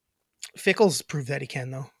 Sure. Fickle's proved that he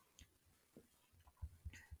can, though.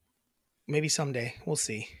 Maybe someday. We'll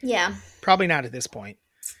see. Yeah. Probably not at this point.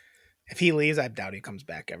 If he leaves, I doubt he comes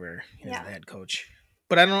back ever as the head coach.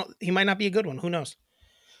 But I don't know. He might not be a good one. Who knows?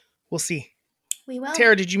 We'll see. We will.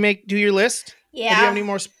 Tara, did you do your list? Yeah. Do you have any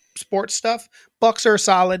more sports stuff? Bucks are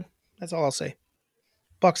solid. That's all I'll say.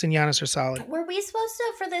 Bucks and Giannis are solid. Were we supposed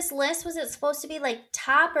to, for this list, was it supposed to be like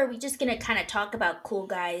top, or are we just going to kind of talk about cool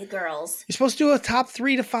guys, girls? You're supposed to do a top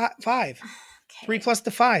 3 to 5. Okay. 3 plus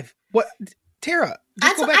to 5. What? Tara,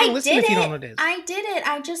 just go back and listen if you don't know what it is. I did it.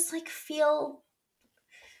 I just feel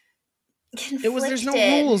There's no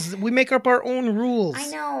conflicted. rules. We make up our own rules. I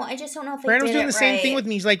know. I just don't know if I Brandon was did doing it the same thing right. with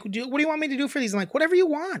me. He's like, what do you want me to do for these? I'm like, whatever you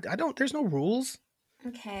want. There's no rules.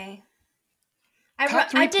 Okay. Top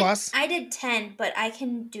three I did, plus. I did 10, but I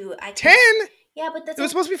can do 10? Yeah, but that's It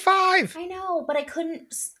was supposed to be 5. I know, but I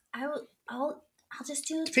couldn't. I'll just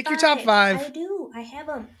do Pick your top 5. I do. I have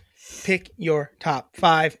them. Pick your top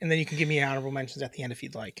 5, and then you can give me honorable mentions at the end if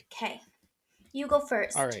you'd like. Okay. You go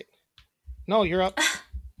first. All right. No, you're up.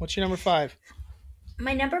 What's your number 5?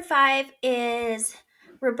 My number 5 is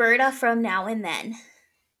Roberta from Now and Then.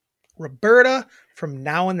 Roberta from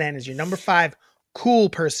Now and Then is your number 5 cool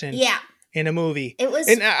person Yeah. in a movie. It was.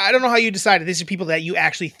 And I don't know how you decided. These are people that you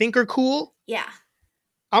actually think are cool. Yeah.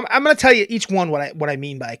 I'm going to tell you each one what I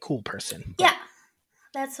mean by a cool person. Yeah.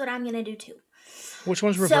 That's what I'm going to do too. Which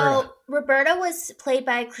one's Roberta? So Roberta was played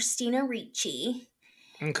by Christina Ricci.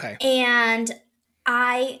 Okay. And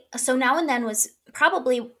so Now and Then was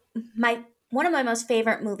probably one of my most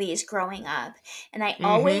favorite movies growing up. And I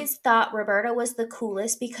always thought Roberta was the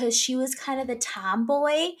coolest because she was kind of the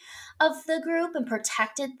tomboy of the group and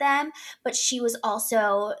protected them. But she was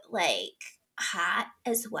also like hot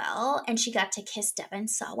as well. And she got to kiss Devon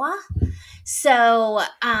Sawa. So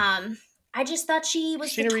I just thought she was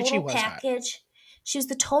Christina the Ricci total was package. hot. She was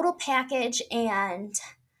the total package and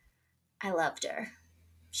I loved her.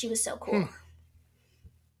 She was so cool.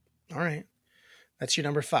 All right. That's your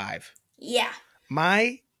number 5. Yeah.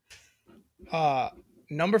 My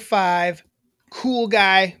number 5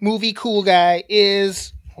 movie cool guy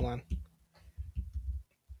is, hold on.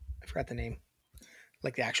 I forgot the name.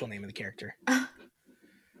 Like the actual name of the character.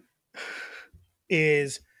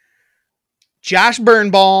 Is Josh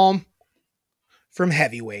Birnbaum from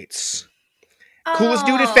Heavyweights. Coolest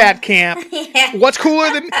dude at Fat Camp. Yeah. What's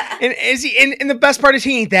cooler than and is he and the best part is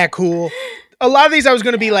he ain't that cool. A lot of these I was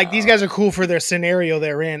gonna be like, these guys are cool for their scenario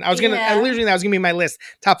they're in. Literally that was gonna be my list.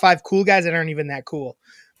 Top 5 cool guys that aren't even that cool.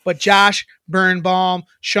 But Josh Birnbaum,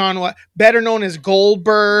 Sean better known as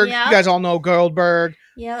Goldberg. Yep. You guys all know Goldberg.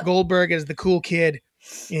 Yep. Goldberg is the cool kid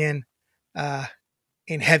in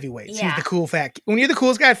Heavyweights. Yeah. He's the cool fat. When you're the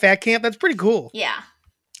coolest guy at Fat Camp, that's pretty cool. Yeah.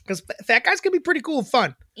 Because fat guys can be pretty cool and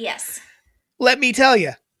fun. Yes. Let me tell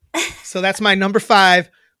you. So that's my number 5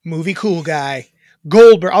 movie cool guy.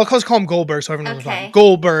 Goldberg. I'll just call him Goldberg so everyone knows about him.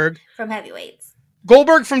 Goldberg. From Heavyweights.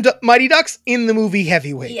 Goldberg from Mighty Ducks in the movie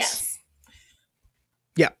Heavyweights. Yes.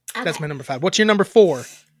 Yeah. Okay. That's my number 5. What's your number 4?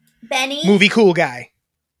 Benny. Movie cool guy.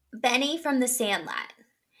 Benny from The Sandlot.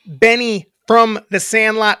 Benny from The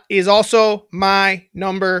Sandlot is also my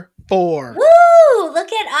number 4. Woo!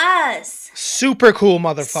 Look at us. Super cool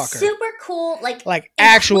motherfucker. Super cool. Like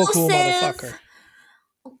actual cool impulsive,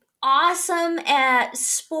 motherfucker. Awesome at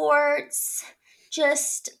sports.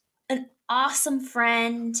 Just an awesome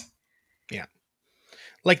friend. Yeah.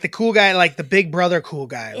 Like the cool guy, like the big brother cool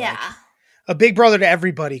guy. Yeah. Like a big brother to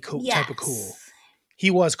everybody cool Yes. type of cool. He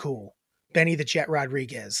was cool. Benny the Jet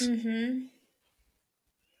Rodriguez. Mm-hmm.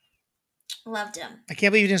 Loved him. I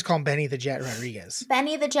can't believe you just call him Benny the Jet Rodriguez.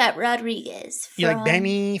 Benny the Jet Rodriguez. You're like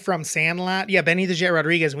Benny from Sandlot? Yeah, Benny the Jet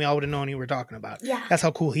Rodriguez, and we all would have known who we're talking about. Yeah. That's how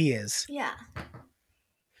cool he is. Yeah.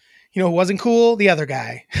 You know who wasn't cool? The other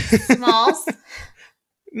guy. Smalls.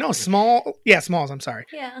 No, Small. Yeah, Smalls, I'm sorry.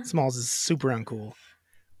 Yeah. Smalls is super uncool.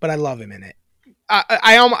 But I love him in it.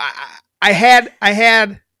 I had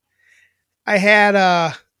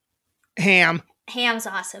Ham. Ham's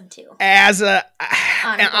awesome too. As a,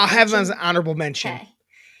 Honorable I'll have him as mention. an honorable mention.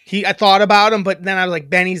 Okay. I thought about him, but then I was like,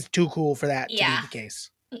 Benny's too cool for that to Yeah. be the case.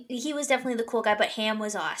 He was definitely the cool guy, but Ham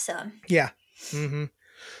was awesome. Yeah. Mm-hmm.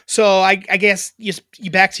 So I guess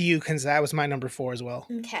you back to you because that was my number 4 as well.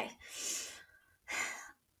 Okay.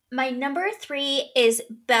 My number 3 is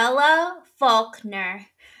Bella Faulkner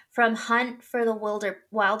from Hunt for the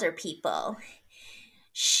Wilder People.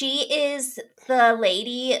 She is the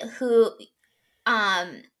lady who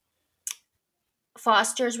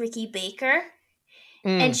fosters Ricky Baker.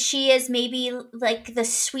 And she is maybe like the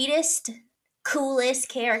sweetest, coolest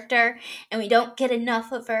character. And we don't get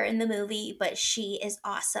enough of her in the movie, but she is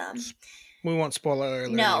awesome. We won't spoil her.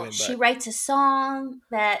 No, she writes a song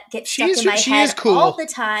that gets She stuck is- in my she head is cool. all the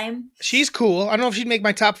time. She's cool. I don't know if she'd make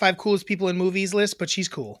my top 5 coolest people in movies list, but she's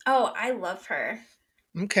cool. Oh, I love her.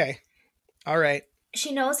 Okay. All right.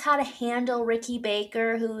 She knows how to handle Ricky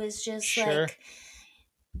Baker, who is just Sure. like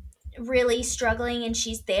really struggling, and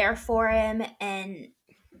she's there for him. And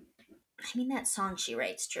I mean, that song she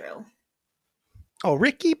writes, Drew. Oh,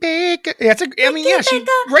 Ricky Baker. That's she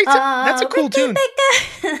writes that's a cool tune.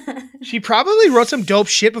 She probably wrote some dope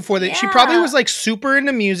shit before that. She probably Yeah. was like super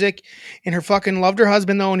into music and her fucking loved her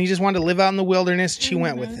husband though, and he just wanted to live out in the wilderness and she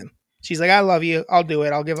went with him. She's like, I love you. I'll do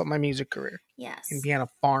it. I'll give up my music career Yes. and be on a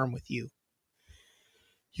farm with you.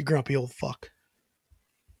 You grumpy old fuck.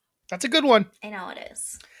 That's a good one. I know it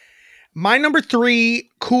is. My number 3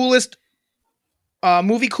 coolest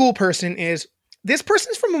movie cool person is, this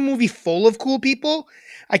person's from a movie full of cool people.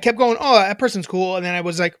 I kept going, oh, that person's cool. And then I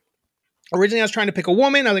was like, originally I was trying to pick a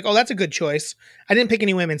woman. I was like, oh, that's a good choice. I didn't pick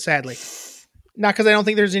any women, sadly. Not because I don't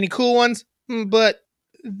think there's any cool ones, but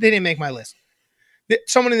they didn't make my list.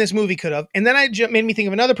 Someone in this movie could have. And then made me think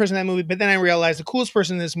of another person in that movie, but then I realized the coolest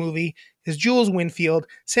person in this movie is Jules Winfield.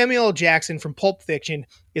 Samuel L. Jackson from Pulp Fiction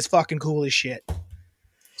is fucking cool as shit.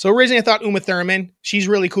 So originally I thought Uma Thurman, she's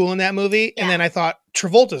really cool in that movie. Yeah. And then I thought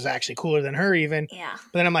Travolta's actually cooler than her even. Yeah.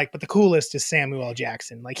 But then I'm like, but the coolest is Samuel L.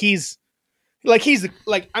 Jackson. He's like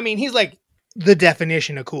the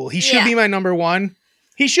definition of cool. He should be my number 1.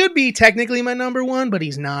 He should be technically my number 1, but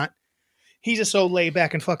he's not. He's just so laid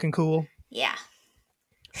back and fucking cool. Yeah.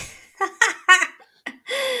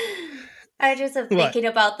 I just am thinking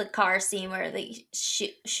about the car scene where he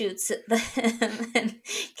shoots at them and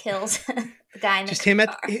kills the guy in the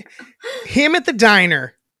car. Him at the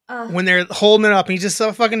diner when they're holding it up, and he's just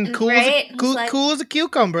so fucking cool, cool as a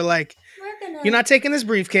cucumber. Like, you're not taking this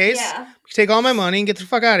briefcase. Yeah. Take all my money and get the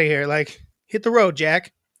fuck out of here. Like, hit the road,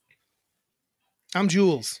 Jack. I'm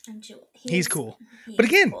Jules. He's cool. But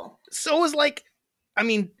again, so is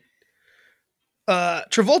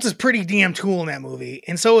Travolta's pretty damn cool in that movie,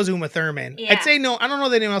 and so is Uma Thurman. Yeah. I'd say no. I don't know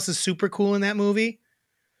that anyone else is super cool in that movie.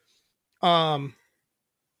 Bruce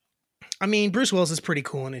Willis is pretty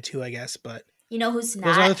cool in it too, I guess. But you know who's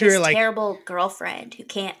not? His terrible girlfriend who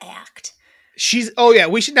can't act.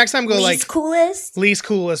 We should next time go least coolest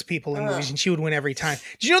people in movies, and she would win every time.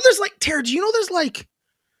 Did you know there's Tara? Do you know there's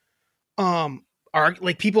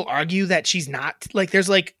people argue that she's not there's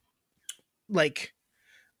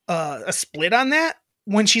a split on that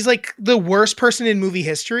when she's the worst person in movie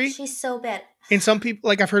history. She's so bad. And some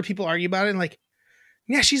people I've heard people argue about it and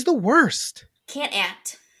yeah, she's the worst. Can't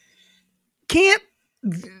act. Can't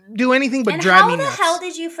do anything but drive me nuts. How the hell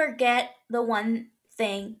did you forget the one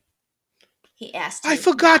thing he asked you? I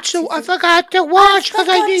forgot to watch because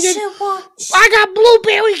I got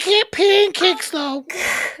blueberry pancakes though.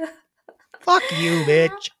 Fuck you,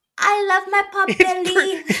 bitch. I love my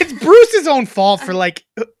Potbelly. It's Bruce's own fault for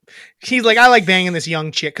he's I like banging this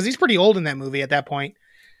young chick because he's pretty old in that movie at that point,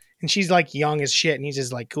 and she's young as shit, and he's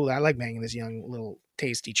just cool. I like banging this young little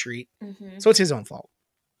tasty treat. Mm-hmm. So it's his own fault.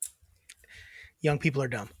 Young people are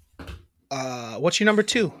dumb. What's your number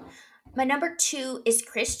 2? My number 2 is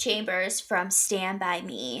Chris Chambers from Stand By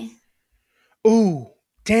Me. Ooh,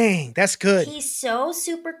 dang, that's good. He's so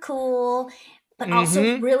super cool, but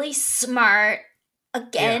also really smart.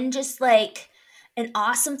 Again, just an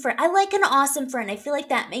awesome friend. I like an awesome friend. I feel like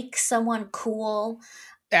that makes someone cool.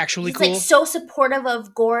 Actually, he's cool. So supportive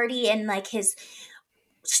of Gordy and his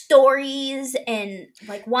stories, and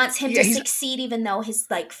wants him to succeed, even though his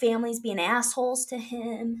family's being assholes to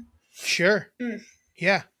him. Sure.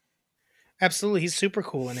 Yeah. Absolutely. He's super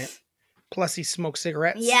cool in it. Plus, he smokes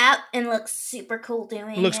cigarettes. Yeah, and looks super cool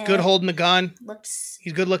doing it. Looks good holding the gun.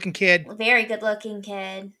 He's a good-looking kid. Very good-looking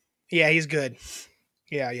kid. Yeah, he's good.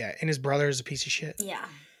 Yeah. And his brother is a piece of shit. Yeah.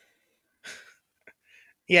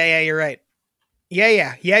 Yeah, you're right.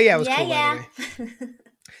 Yeah was cool. Yeah.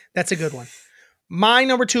 That's a good one. My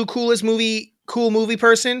number 2 cool movie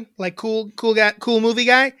person, cool movie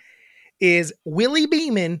guy, is Willie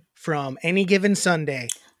Beeman from Any Given Sunday.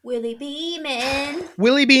 Willie Beeman.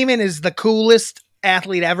 Willie Beeman is the coolest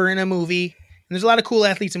athlete ever in a movie. And there's a lot of cool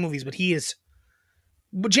athletes in movies, but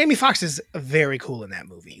Jamie Foxx is very cool in that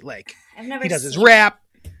movie. He does his rap,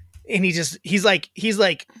 and he's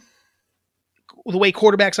the way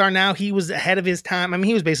quarterbacks are now. He was ahead of his time.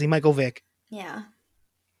 He was basically Michael Vick. Yeah.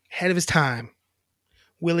 Ahead of his time.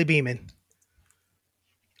 Willie Beeman.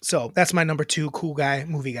 So that's my number 2 cool guy,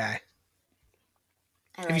 movie guy.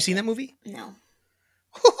 Have you seen that movie? No.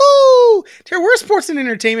 Woohoo! We're a sports and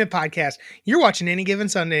entertainment podcast. You're watching Any Given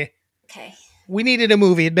Sunday. Okay. We needed a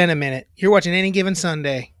movie. It'd been a minute. You're watching Any Given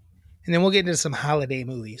Sunday. And then we'll get into some holiday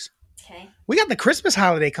movies. Okay. We got the Christmas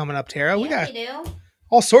holiday coming up, Tara. Yeah, we got do.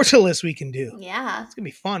 all sorts of lists we can do. Yeah. It's going to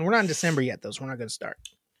be fun. We're not in December yet, though, so we're not going to start.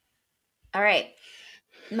 All right.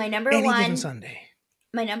 My number Any 1. Given Sunday.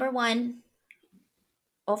 My number 1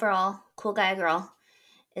 overall cool guy girl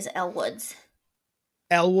is Elle Woods.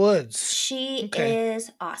 Elle Woods. She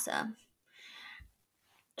is awesome.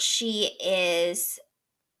 She is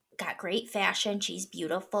got great fashion. She's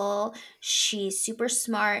beautiful. She's super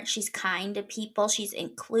smart. She's kind to people. She's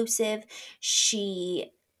inclusive.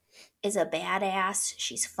 She is a badass.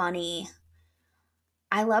 She's funny.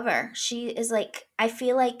 I love her. She is like, I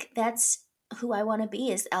feel like that's who I want to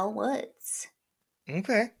be, is Elle Woods.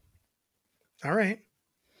 Okay. All right.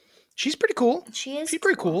 She's pretty cool. She is She's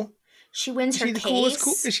pretty cool. She wins Is her she the coolest?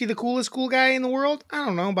 case. Is she the coolest cool guy in the world? I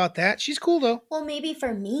don't know about that. She's cool though. Well, maybe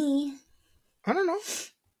for me. I don't know.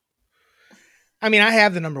 I mean, I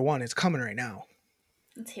have the number one. It's coming right now.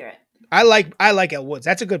 Let's hear it. I like Elle Woods.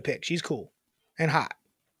 That's a good pick. She's cool and hot.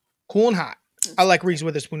 Cool and hot. I like Reese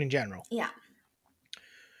Witherspoon in general. Yeah.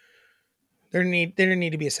 There didn't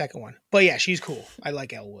need to be a second one. But yeah, she's cool. I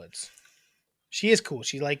like Elle Woods. She is cool.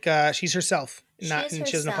 She's herself. She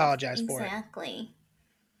doesn't apologize for it. Exactly.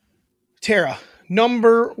 Tara,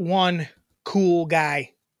 number one cool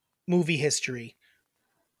guy, movie history.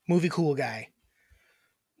 Movie cool guy.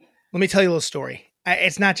 Let me tell you a little story.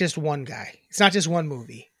 It's not just one guy. It's not just one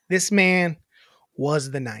movie. This man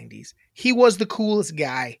was the 90s. He was the coolest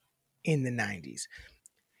guy in the 90s.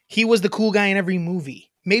 He was the cool guy in every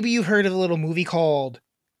movie. Maybe you've heard of a little movie called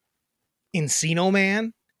Encino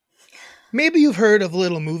Man. Maybe you've heard of a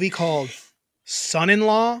little movie called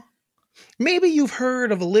Son-in-Law. Maybe you've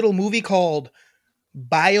heard of a little movie called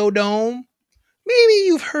Biodome. Maybe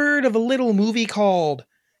you've heard of a little movie called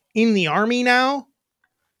In the Army Now.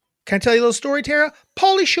 Can I tell you a little story, Tara?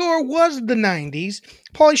 Pauly Shore was the 90s.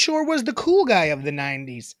 Pauly Shore was the cool guy of the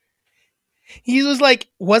 90s. He was like,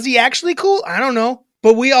 was he actually cool? I don't know.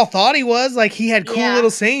 But we all thought he was. Like, he had cool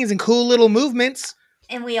little sayings and cool little movements.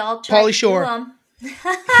 And we all tried Pauly Shore. to do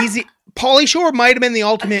him. Pauly Shore might have been the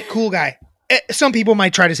ultimate cool guy. Some people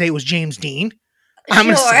might try to say it was James Dean. I'm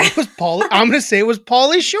going to say it was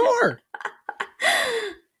Pauly Shore.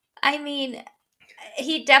 I mean,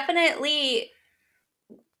 he definitely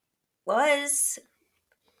was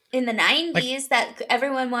in the 90s that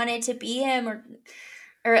everyone wanted to be him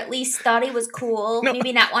or at least thought he was cool.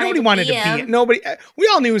 Maybe not wanted to be him. We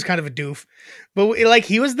all knew he was kind of a doof, but like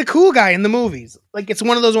he was the cool guy in the movies. Like it's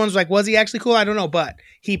one of those ones like, was he actually cool? I don't know, but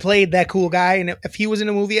he played that cool guy. And if he was in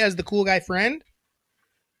a movie as the cool guy friend,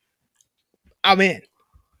 I'm in.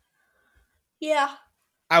 Yeah.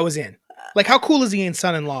 I was in. Like how cool is he in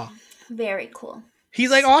Son-in-Law? Very cool.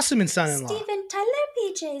 He's like awesome in Son-in-Law. Steven Tyler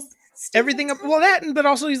Peaches. But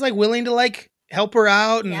also he's like willing to like help her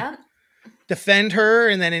out and defend her.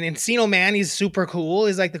 And then in Encino Man, he's super cool.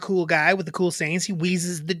 He's like the cool guy with the cool sayings. He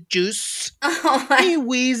wheezes the juice. He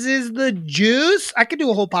wheezes the juice. I could do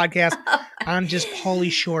a whole podcast on just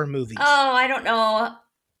Pauly Shore movies. Oh, I don't know.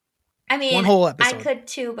 I mean, one whole episode. I could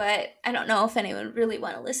too, but I don't know if anyone would really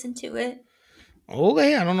want to listen to it.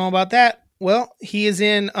 Okay, I don't know about that. Well, he is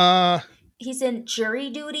in he's in Jury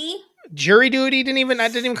Duty. Jury Duty didn't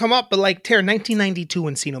even come up, but like Tara, 1992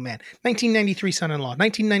 Encino Man, 1993 Son-in-Law,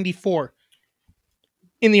 1994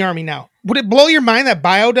 In the Army Now. Would it blow your mind that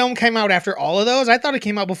Biodome came out after all of those? I thought it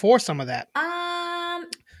came out before some of that. No.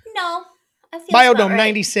 I feel Biodome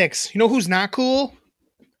 96. You know who's not cool?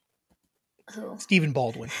 Who? Stephen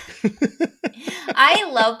Baldwin. I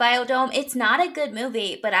love Biodome. It's not a good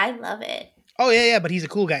movie, but I love it. Oh yeah, but he's a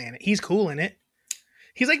cool guy in it. He's cool in it.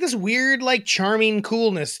 He's like this weird, like charming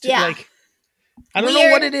coolness. Like I don't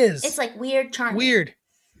know what it is. It's like weird, charming. Weird.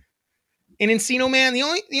 And Encino Man, the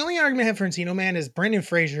only argument I have for Encino Man is Brendan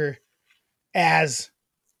Fraser as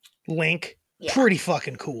Link. Yeah. Pretty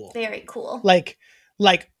fucking cool. Very cool. Like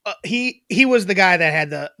he was the guy that had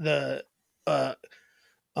the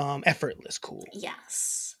effortless cool.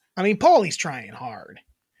 Yes. I mean, Paulie's trying hard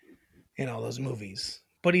in all those movies,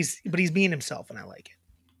 but he's being himself, and I like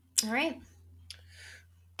it. All right.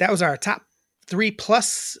 That was our top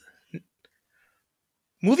 3+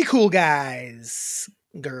 movie cool guys,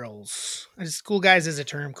 girls. Cool guys is a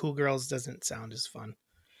term. Cool girls doesn't sound as fun.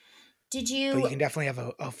 Did you? But you can definitely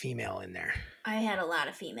have a female in there. I had a lot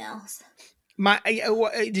of females.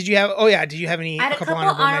 Did you have? Oh yeah. Did you have any? I had a couple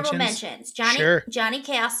honorable mentions. Johnny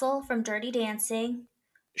Castle from Dirty Dancing.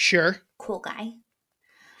 Sure. Cool guy.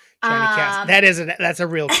 Johnny Castle. That's a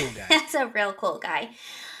real cool guy. That's a real cool guy.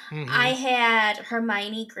 Mm-hmm. I had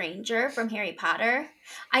Hermione Granger from Harry Potter.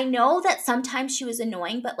 I know that sometimes she was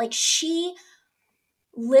annoying, but like she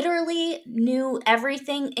literally knew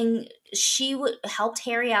everything and she helped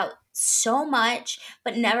Harry out so much,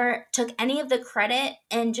 but never took any of the credit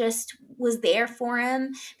and just was there for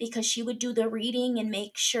him because she would do the reading and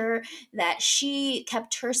make sure that she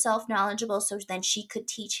kept herself knowledgeable so then she could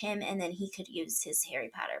teach him and then he could use his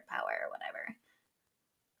Harry Potter power or whatever.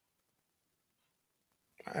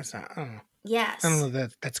 That's not, I don't know. Yes. I don't know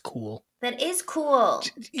that's cool. That is cool.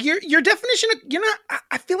 Your definition of,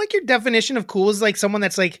 I feel like your definition of cool is like someone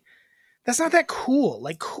that's like, that's not that cool.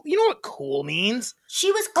 Like, you know what cool means?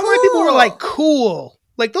 She was cool. A lot of people were like, cool.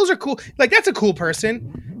 Like, those are cool. Like, that's a cool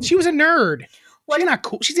person. She was a nerd. What She's not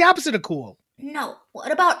cool. She's the opposite of cool. No.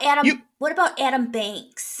 What about Adam? You- What about Adam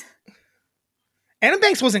Banks? Adam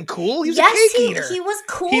Banks wasn't cool. He was yes, a cake eater. he was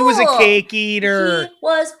cool. He was a cake eater.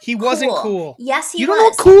 He wasn't cool. Yes, he You was. don't know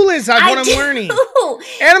what cool is. That's what I'm do. learning.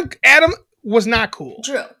 Adam was not cool.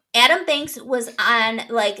 Drew. Adam Banks was on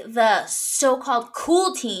like the so-called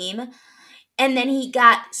cool team, and then he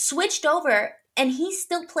got switched over, and he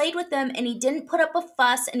still played with them, and he didn't put up a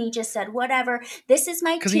fuss, and he just said, "Whatever, this is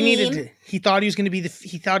my team." Because he needed to. He thought he was going to be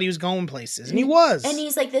he thought he was going places, and he was. And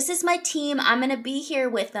he's like, "This is my team. I'm going to be here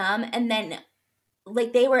with them," and then.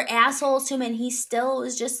 Like, they were assholes to him, and he still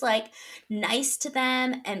was just, like, nice to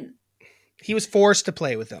them, and... He was forced to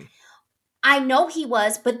play with them. I know he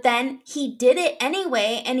was, but then he did it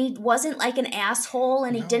anyway, and he wasn't, like, an asshole,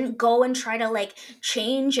 and he didn't go and try to, like,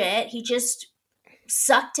 change it. He just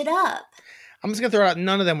sucked it up. I'm just going to throw it out.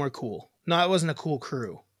 None of them were cool. No, it wasn't a cool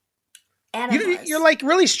crew. You're, like,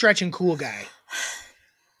 really stretching cool guy.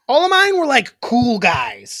 All of mine were, like, cool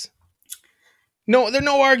guys. No, there's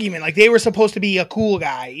no argument. Like, they were supposed to be a cool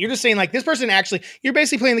guy. You're just saying, like, this person actually... You're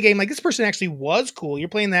basically playing the game like, this person actually was cool. You're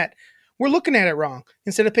playing that... We're looking at it wrong.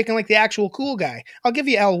 Instead of picking, like, the actual cool guy. I'll give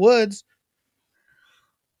you Al Woods.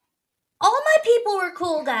 All my people were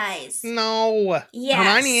cool guys. No. Yes.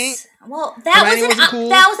 Hermione ain't. Well, that wasn't cool.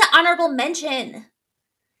 That was an honorable mention.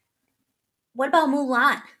 What about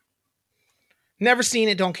Mulan? Never seen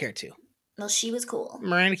it. Don't care to. Well, she was cool.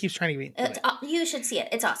 Miranda keeps trying to be... You should see it.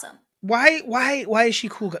 It's awesome. Why is she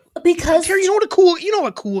cool? Because Terry, you know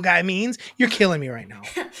what cool guy means? You're killing me right now.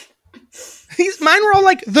 Mine were all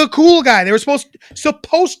like the cool guy. They were supposed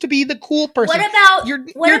to be the cool person.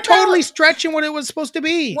 You're totally stretching what it was supposed to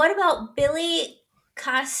be. What about Billy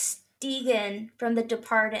Costigan from The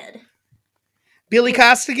Departed? Billy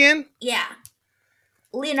Costigan? Yeah.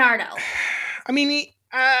 Leonardo. I mean,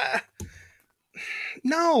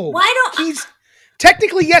 no. Why don't he's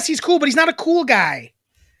technically yes, he's cool, but he's not a cool guy.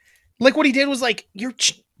 Like, what he did was, like, you're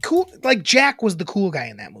cool. Like, Jack was the cool guy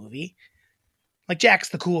in that movie. Like, Jack's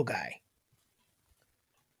the cool guy.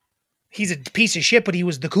 He's a piece of shit, but he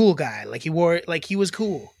was the cool guy. Like, he was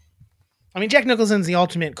cool. I mean, Jack Nicholson's the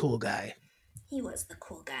ultimate cool guy. He was the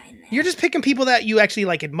cool guy in there. You're just picking people that you actually,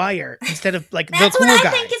 like, admire instead of, like, the cool guy. That's what I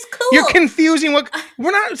think is cool. You're confusing what...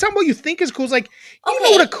 It's not what you think is cool. It's like, you know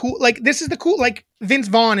what a cool... Like, this is the cool... Like, Vince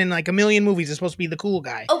Vaughn in, like, a million movies is supposed to be the cool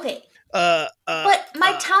guy. Okay. But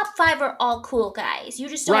my top 5 are all cool guys. You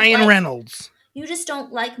just don't Ryan Reynolds. You just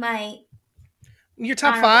don't like my... Your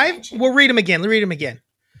top 5? Mention. We'll read them again.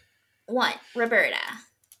 1, Roberta.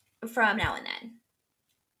 From Now and Then.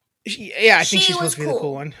 I think she's supposed to be the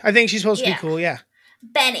cool one. I think she's supposed to be cool, yeah.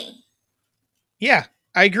 Benny. Yeah,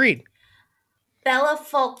 I agreed. Bella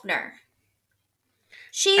Faulkner.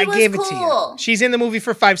 I gave it to you. She's in the movie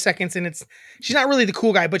for 5 seconds, and she's not really the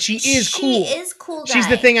cool guy, but she is cool. She is cool guy. She's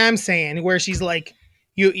the thing I'm saying, where she's like,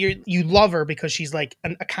 you love her because she's like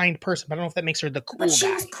a kind person, but I don't know if that makes her the cool guy. But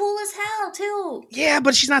she was cool as hell, too. Yeah,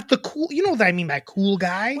 but she's not the cool... You know what I mean by cool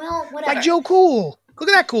guy? Well, whatever. Like Joe Cool. Look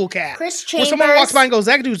at that cool cat. Chris Chambers. When someone walks by and goes,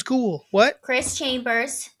 that dude's cool. What? Chris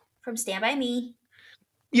Chambers from Stand By Me.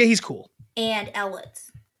 Yeah, he's cool. And Elle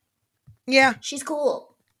Woods. Yeah. She's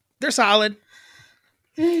cool. They're solid.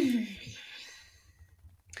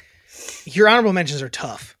 Your honorable mentions are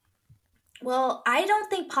tough. Well, I don't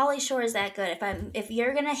think Pauly Shore is that good. If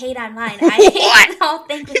you're gonna hate on mine, I don't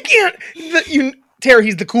think you can't. Terry,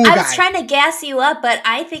 he's the cool guy. I was trying to gas you up, but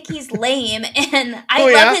I think he's lame, and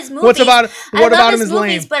I love his movies. What about him is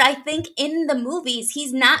lame? But I think in the movies,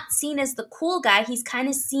 he's not seen as the cool guy. He's kind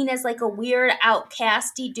of seen as like a weird,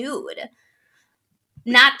 outcasty dude,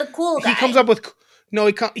 not the cool guy. He comes up with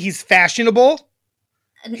he's fashionable.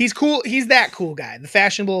 He's cool. He's that cool guy, the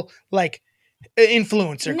fashionable like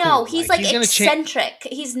influencer. No, cool. he's like eccentric.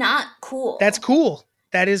 He's not cool. That's cool.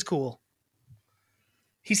 That is cool.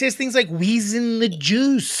 He says things like "wheezing the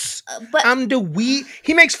juice." But I'm the wee.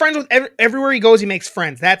 He makes friends with everywhere he goes. He makes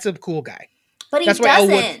friends. That's a cool guy. But he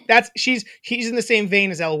doesn't. He's in the same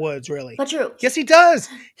vein as Elle Woods, really. But true. Yes, he does.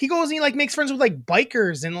 He goes and he like makes friends with like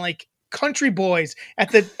bikers and like country boys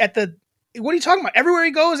at the. What are you talking about? Everywhere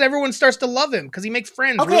he goes, everyone starts to love him because he makes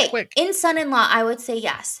friends real quick. In Son-in-Law, I would say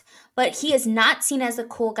yes, but he is not seen as a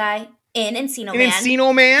cool guy. In Encino Man. In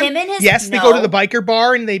Encino Man? Him and his... Yes, they go to the biker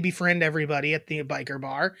bar and they befriend everybody at the biker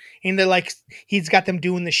bar. And they're like, he's got them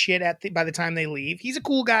doing the shit by the time they leave. He's a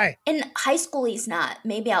cool guy. In high school, he's not.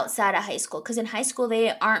 Maybe outside of high school. Because in high school,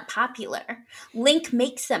 they aren't popular. Link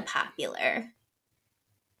makes them popular.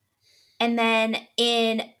 And then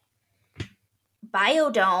in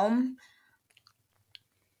Biodome,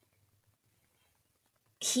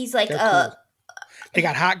 he's like cool. They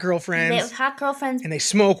got hot They girlfriends. have hot girlfriends. And they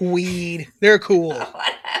smoke weed. They're cool. Whatever.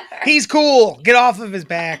 He's cool. Get off of his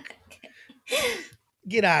back.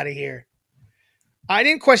 Get out of here. I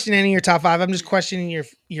didn't question any of your top 5. I'm just questioning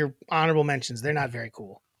your honorable mentions. They're not very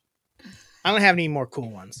cool. I don't have any more cool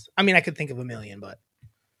ones. I mean, I could think of a million, but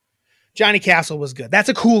Johnny Castle was good. That's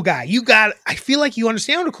a cool guy. I feel like you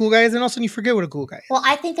understand what a cool guy is, and all of a sudden you forget what a cool guy is. Well,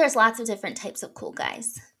 I think there's lots of different types of cool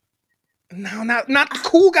guys. No, not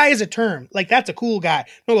cool guy is a term. Like, that's a cool guy.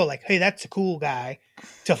 No, go like, hey, that's a cool guy.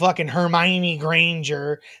 To fucking Hermione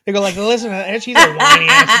Granger. They go like, listen, she's a whiny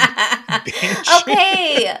ass bitch.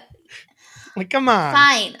 Okay. Like, come on.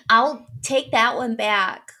 Fine. I'll take that one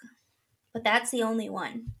back. But that's the only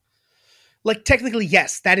one. Like, technically,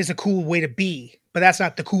 yes, that is a cool way to be, but that's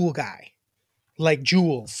not the cool guy. Like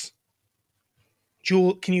Jules.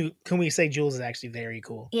 Can we say Jules is actually very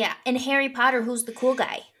cool? Yeah. And Harry Potter, who's the cool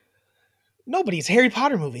guy? Nobody's a Harry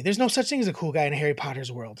Potter movie. There's no such thing as a cool guy in Harry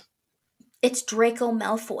Potter's world. It's Draco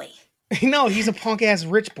Malfoy. No, he's a punk ass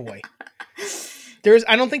rich boy.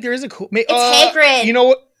 I don't think there is a cool. It's Hagrid. You know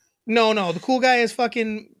what? No. The cool guy is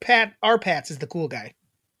fucking Pat. Our Pats is the cool guy.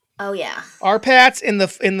 Oh yeah. Our Pats and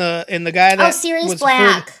the guy that. Sirius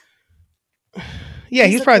Black. Yeah,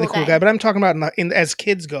 he's probably the cool guy. But I'm talking about as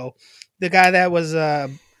kids go, the guy that was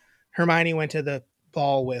Hermione went to the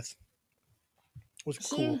ball with was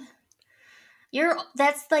cool.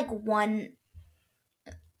 That's like one.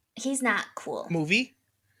 He's not cool. Movie?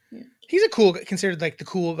 He's a cool guy, considered like the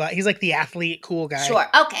cool guy. He's like the athlete cool guy. Sure.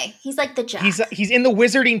 Okay. He's like the jock. He's in the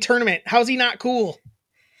wizarding tournament. How's he not cool?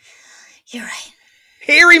 You're right.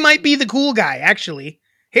 Harry might be the cool guy, actually.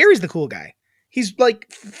 Harry's the cool guy. He's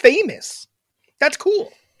like famous. That's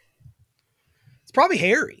cool. It's probably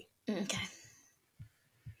Harry. Okay.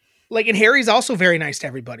 Like, and Harry's also very nice to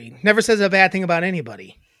everybody. Never says a bad thing about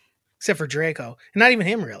anybody. Except for Draco. And not even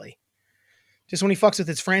him, really. Just when he fucks with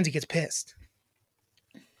his friends, he gets pissed.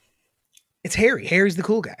 It's Harry. Harry's the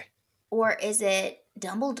cool guy. Or is it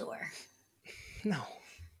Dumbledore? No.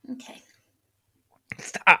 Okay.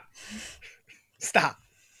 Stop.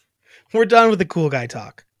 We're done with the cool guy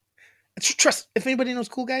talk. Trust, if anybody knows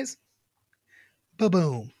cool guys,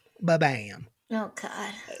 ba-boom, ba-bam. Oh,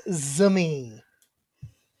 God. Zami.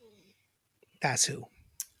 That's who.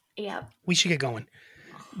 Yep. We should get going.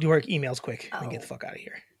 Do our emails quick and get the fuck out of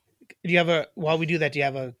here. While we do that, do you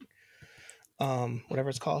have a, whatever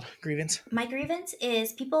it's called, grievance? My grievance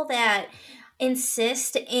is people that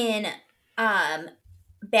insist in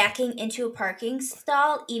backing into a parking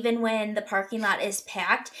stall even when the parking lot is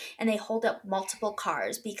packed, and they hold up multiple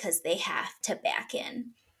cars because they have to back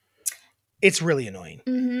in. It's really annoying.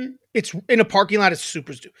 Mm-hmm. It's in a parking lot. It's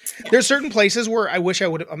super stupid. Yeah. There's certain places where I wish I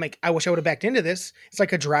would have backed into this. It's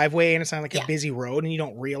like a driveway and it's not like a busy road, and you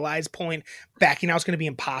don't realize backing out is going to be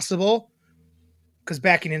impossible because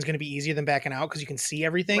backing in is going to be easier than backing out because you can see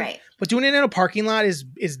everything. Right. But doing it in a parking lot is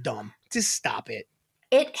dumb. Just stop it.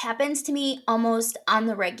 It happens to me almost on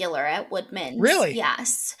the regular at Woodman's. Really?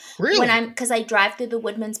 Yes. Really? Because I drive through the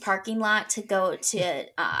Woodman's parking lot to go to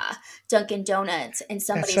Dunkin' Donuts, and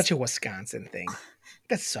somebody's... That's such a Wisconsin thing.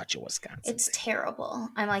 It's terrible.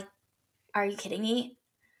 I'm like, are you kidding me?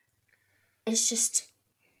 It's just...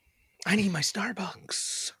 I need my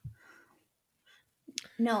Starbucks.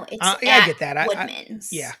 No, it's I get that.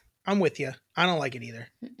 Woodman's. Yeah, I'm with you. I don't like it either.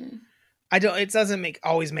 Mm-mm. It doesn't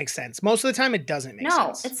always make sense. Most of the time it doesn't make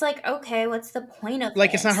sense. No, it's like, okay, what's the point of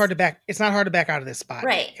like this? It's not hard to back out of this spot.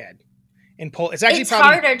 Right. And pull. It's actually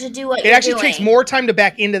harder to do what it you're actually doing. takes more time to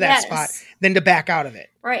back into that spot than to back out of it.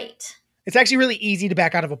 Right. It's actually really easy to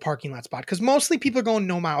back out of a parking lot spot because mostly people are going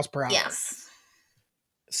no miles per hour. Yes.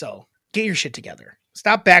 So get your shit together.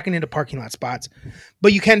 Stop backing into parking lot spots,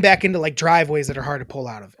 but you can back into like driveways that are hard to pull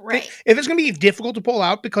out of. Right. If it's going to be difficult to pull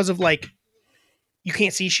out because of like you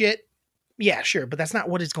can't see shit, yeah, sure, but that's not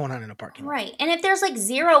what is going on in a parking lot. Right. And if there's like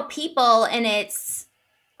 0 people and it's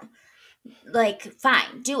like,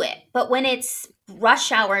 fine, do it. But when it's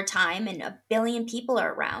rush hour time and a billion people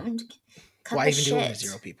are around, why even do it with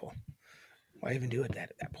 0 people? Why even do it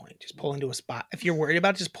at that point? Just pull into a spot. If you're worried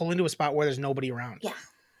about it, just pull into a spot where there's nobody around. Yeah.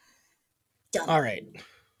 Dumb. All right.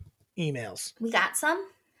 Emails. We got some?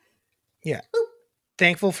 Yeah. Oop.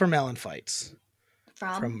 Thankful for MELLONfights.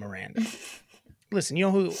 From Miranda. Listen,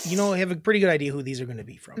 I have a pretty good idea who these are going to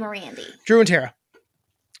be from. Mirandy. Drew and Tara.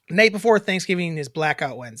 Night before Thanksgiving is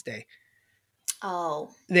Blackout Wednesday.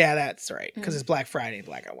 Oh. Yeah, that's right. Because it's Black Friday,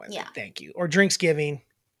 Blackout Wednesday. Yeah. Thank you. Or Drinksgiving. At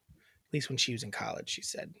least when she was in college, she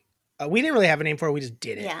said. We didn't really have a name for it. We just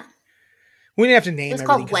did it. Yeah. We didn't have to name it. It's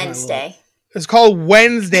called Wednesday. It's called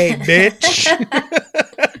Wednesday, bitch.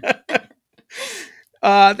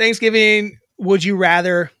 Thanksgiving, would you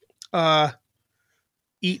rather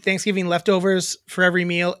eat Thanksgiving leftovers for every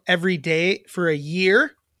meal every day for a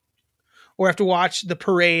year, or have to watch the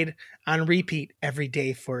parade on repeat every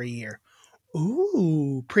day for a year?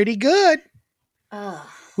 Ooh, pretty good. Ugh.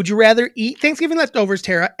 Would you rather eat Thanksgiving leftovers,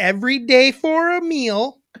 Tara, every day for a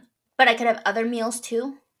meal? But I could have other meals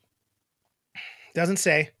too. Doesn't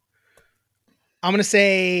say. I'm gonna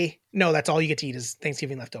say no. That's all you get to eat is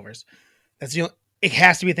Thanksgiving leftovers. It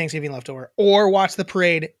has to be a Thanksgiving leftover, or watch the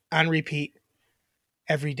parade on repeat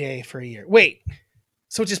every day for a year. Wait,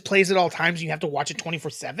 so it just plays at all times? And you have to watch it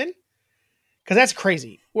 24/7? Because that's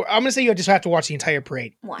crazy. I'm gonna say you just have to watch the entire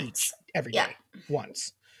parade Once. every Yeah. day,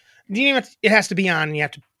 once. You even it has to be on, and you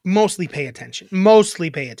have to mostly pay attention. Mostly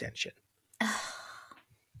pay attention.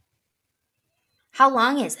 How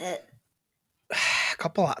long is it? A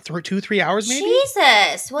couple, 2-3 hours maybe.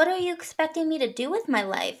 Jesus, what are you expecting me to do with my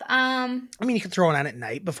life? I mean, you can throw it on at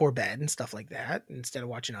night before bed and stuff like that instead of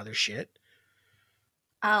watching other shit.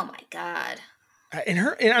 Oh my God. And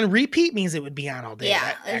on repeat means it would be on all day. Yeah,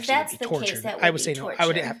 That if actually that's would be the torture. case, that would I would be say no.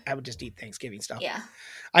 torture. I would just eat Thanksgiving stuff. Yeah.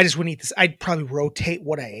 I just wouldn't eat this. I'd probably rotate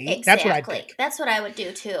what I ate. Exactly. That's what I'd pick. That's what I would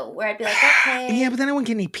do too. Where I'd be like, okay. Yeah, but then I wouldn't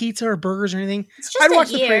get any pizza or burgers or anything. It's just I'd a watch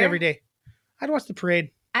the year. parade every day. I'd watch the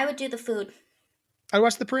parade. I would do the food. I'd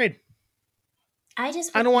watch the parade. I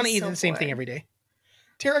don't want to eat the same thing every day.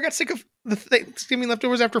 Tara, I got sick of the Thanksgiving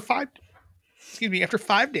leftovers after 5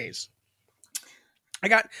 days. I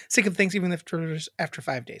got sick of Thanksgiving leftovers after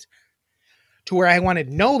 5 days. To where I wanted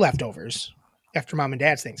no leftovers after Mom and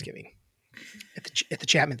Dad's Thanksgiving. At the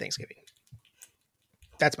Chapman Thanksgiving.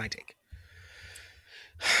 That's my take.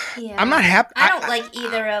 Yeah. I'm not happy. I don't like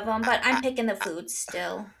either of them, but I'm picking the food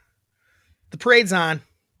still. The parade's on.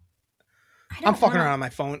 I'm fucking around on my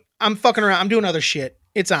phone. I'm fucking around. I'm doing other shit.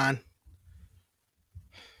 It's on.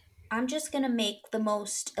 I'm just going to make the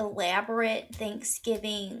most elaborate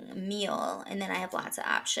Thanksgiving meal, and then I have lots of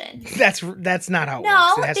options. That's not how it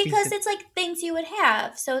No, works. because it's like things you would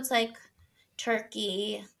have. So it's like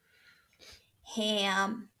turkey,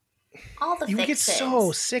 ham, all the you would get fixins.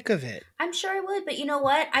 so sick of it. I'm sure I would, but you know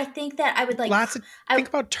what? I think that I would like think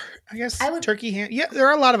about turkey ham. Yeah, there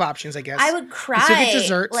are a lot of options, I guess. I would cry. Specific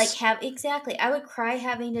desserts. I would cry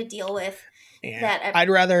having to deal with that.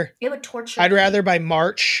 It would torture me. I'd rather by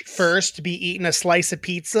March 1st be eating a slice of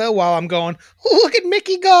pizza while I'm going, look at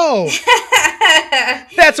Mickey go.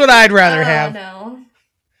 That's what I'd rather have. No.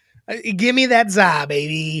 Give me that za,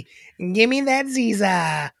 baby. Give me that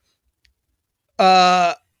ziza.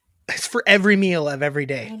 It's for every meal of every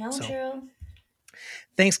day. I know, Drew.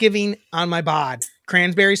 Thanksgiving on my bod.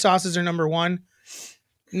 Cranberry sauces are number 1.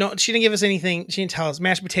 No, she didn't give us anything. She didn't tell us.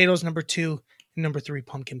 Mashed potatoes, number 2. And number 3,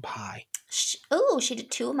 pumpkin pie. She did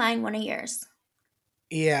 2 of mine, 1 of yours.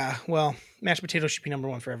 Yeah, well, mashed potatoes should be number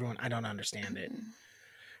 1 for everyone. I don't understand it.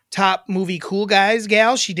 Top movie cool guys,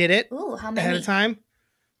 gal. She did it. Ooh, how many? Ahead of time.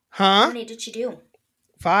 Huh? How many did she do?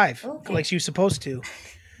 5. Okay. Like she was supposed to.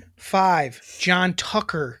 5. John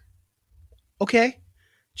Tucker. Okay.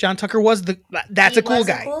 John Tucker was that's a cool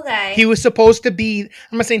guy. He was supposed to be,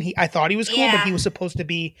 I'm not saying I thought he was cool, but he was supposed to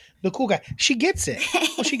be the cool guy. She gets it.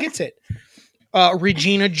 Well, she gets it.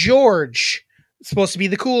 Regina George, supposed to be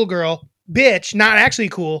the cool girl. Bitch, not actually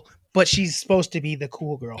cool, but she's supposed to be the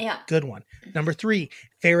cool girl. Yeah. Good one. Number 3,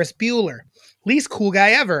 Ferris Bueller. Least cool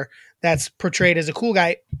guy ever that's portrayed as a cool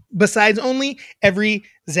guy, besides only every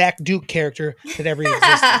Zach Duke character that ever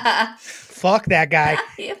existed. Fuck that guy.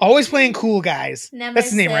 Always playing cool guys. That's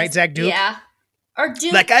his name, right? Zach Duke? Yeah. Or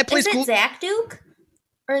Duke. That guy plays cool. cool. Is it Zach Duke?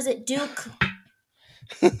 Or is it Duke?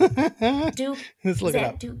 Duke. Let's look Zach it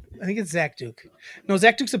up. Duke. I think it's Zach Duke. No,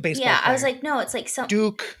 Zach Duke's a baseball player. I was like, no, it's like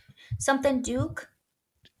Duke. Something Duke.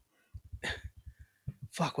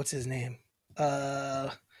 Fuck, what's his name?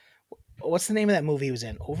 What's the name of that movie he was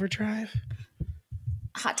in? Overdrive?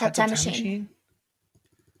 Hot Tub Time Machine.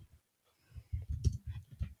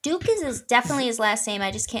 Duke is definitely his last name.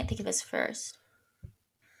 I just can't think of his first.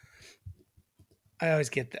 I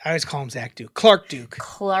always call him Zach Duke. Clark Duke.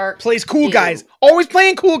 Clark plays cool Duke. guys. Always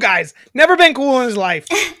playing cool guys. Never been cool in his life.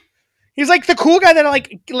 He's like the cool guy that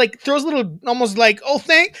like throws a little, almost like, oh,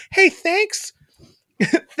 thanks.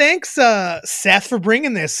 Thanks, Seth, for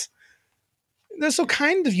bringing this. They're so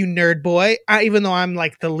kind of you, nerd boy. Even though I'm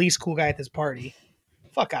like the least cool guy at this party.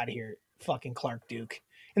 Fuck out of here, fucking Clark Duke.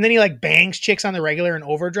 And then he like bangs chicks on the regular in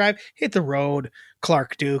Overdrive. Hit the road,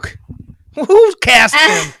 Clark Duke. Who cast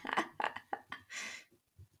him?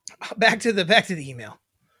 Back to the email.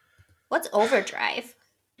 What's Overdrive?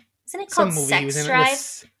 Isn't it called Sex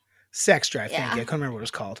Drive? Sex Drive. Yeah. Thank you. I couldn't remember what it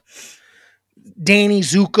was called. Danny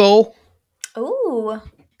Zuko. Ooh.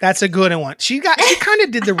 That's a good one. She kind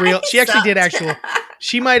of did the real. She actually did actual.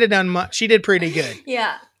 She might have done. She did pretty good.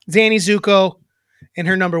 Yeah. Zanny Zuko, and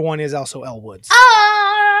her number one is also Elle Woods.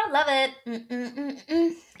 Oh, love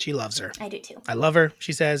it. She loves her. I do too. I love her.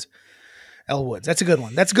 She says, Elle Woods. That's a good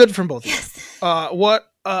one. That's good from both of you. Yes.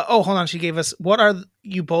 What? Oh, hold on. She gave us. What are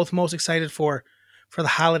you both most excited for the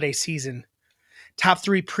holiday season? Top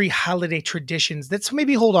 3 pre-holiday traditions. Let's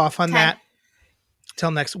maybe hold off on that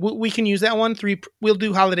till next. We can use that one. We'll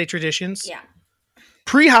do holiday traditions. Yeah.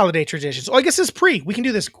 Pre-holiday traditions. Oh, I guess it's pre. We can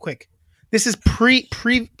do this quick. This is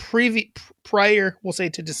prior. We'll say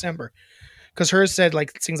to December, because hers said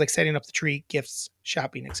like things like setting up the tree, gifts,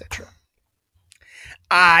 shopping, etc.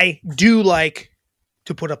 I do like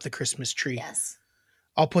to put up the Christmas tree. Yes.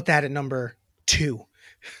 I'll put that at number 2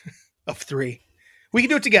 of 3. We can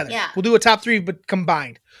do it together. Yeah. We'll do a top 3, but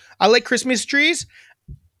combined. I like Christmas trees.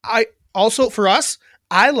 I also, for us,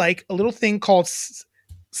 I like a little thing called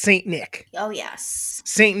Saint Nick. Oh, yes.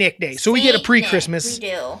 Saint Nick Day. So we get a pre-Christmas. We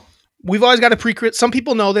do. We've always got a pre-Christmas. Some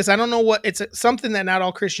people know this. I don't know what it's something that not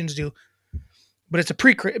all Christians do, but it's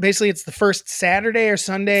a basically it's the first Saturday or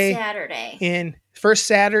Sunday. First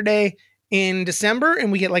Saturday in December,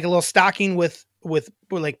 and we get like a little stocking with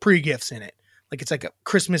like pre-gifts in it. Like it's like a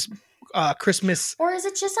Christmas, or is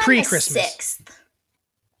it just on pre-Christmas? The 6th?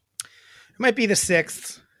 It might be the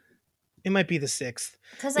 6th. It might be the 6th.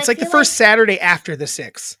 Because it's like the first Saturday after the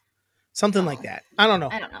 6th. Something like that. I don't know.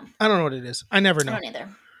 I don't know. I don't know what it is. I never know. I don't either.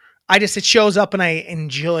 It shows up and I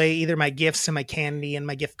enjoy either my gifts and my candy and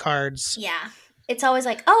my gift cards. Yeah. It's always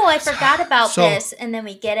like, oh, I forgot about this. And then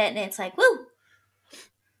we get it and it's like, woo.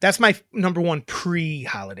 That's my number 1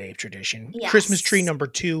 pre-holiday tradition. Yes. Christmas tree number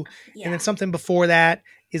 2. Yeah. And then something before that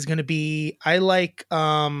is going to be, I like,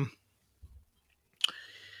 do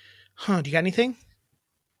you got anything?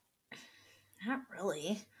 Not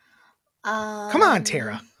really. Come on,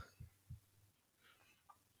 Tara.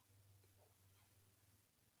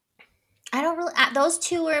 I don't really. Those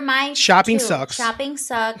 2 were my Shopping 2. sucks. Shopping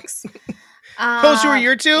sucks. Those 2 are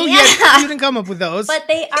your 2? Yeah. You didn't come up with those. But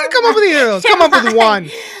they are. You didn't come up with either of those. Come up with one.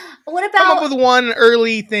 What about? Come up with one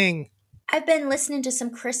early thing. I've been listening to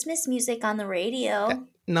some Christmas music on the radio.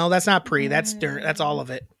 No, that's not pre. That's dirt. That's all of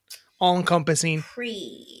it. All encompassing.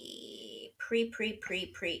 Pre.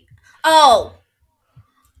 Oh.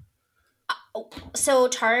 So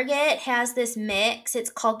Target has this mix. It's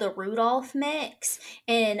called the Rudolph mix,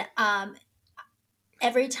 and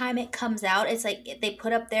every time it comes out, it's like they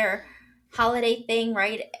put up their holiday thing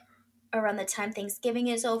right around the time Thanksgiving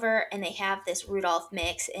is over, and they have this Rudolph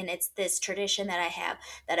mix, and it's this tradition that I have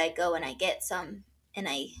that I go and I get some, and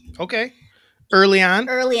I early on.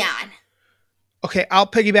 Okay, I'll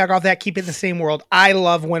piggyback off that. Keep it in the same world. I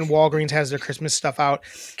love when Walgreens has their Christmas stuff out,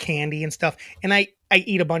 candy and stuff, and I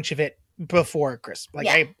eat a bunch of it before Christmas.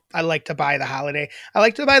 Like I like to buy the holiday. I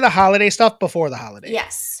like to buy the holiday stuff before the holiday.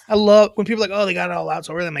 Yes. I love when people are like, oh, they got it all out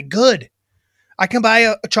so early. I'm like, good. I can buy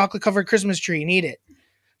a chocolate covered Christmas tree and eat it.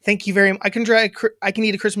 Thank you very much. I can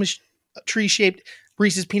eat a Christmas tree shaped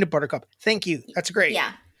Reese's peanut butter cup. Thank you. That's great.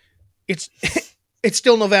 Yeah. It's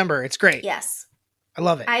still November. It's great. Yes. I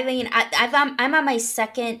love it. I mean, I'm on my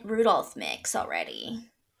 2nd Rudolph mix already.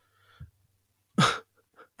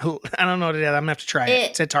 I don't know what it is. I'm gonna have to try it.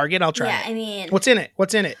 It's at Target. I'll try it. Yeah, I mean, what's in it?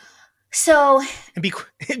 So and be quick.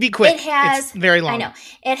 It's very long. I know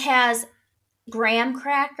it has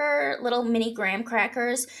little mini graham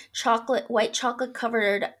crackers, white chocolate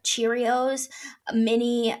covered Cheerios,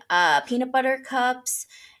 mini peanut butter cups,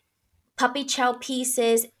 puppy chow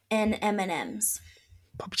pieces, and M&Ms.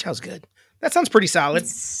 Puppy chow's good. That sounds pretty solid.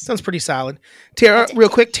 Tara, real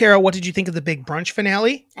quick, Tara, what did you think of the big brunch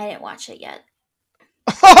finale? I didn't watch it yet.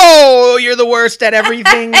 Oh, you're the worst at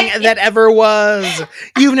everything that ever was.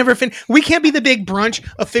 You've never finished. We can't be the big brunch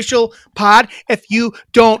official pod if you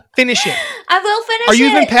don't finish it. I will finish it. Are you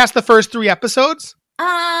even past the first 3 episodes?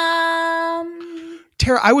 Tara,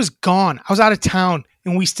 I was gone. I was out of town,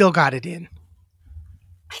 and we still got it in.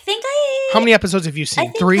 I think How many episodes have you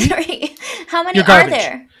seen? 3? How many are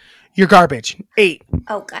there? You're garbage. 8.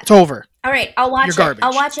 Oh, God. It's over. All right, I'll watch You're it. garbage.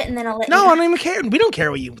 I'll watch it and then I'll let you No, know. I don't even care. We don't care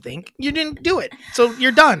what you think. You didn't do it. So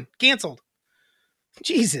you're done. Canceled.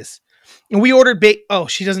 Jesus. And we ordered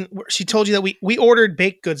she told you that we ordered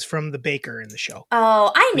baked goods from the baker in the show.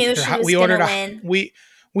 Oh, I knew she was going to win.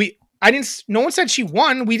 No one said she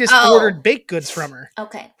won. We just ordered baked goods from her.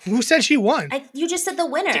 Okay. Who said she won? You just said the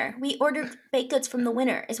winner. We ordered baked goods from the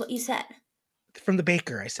winner is what you said. From the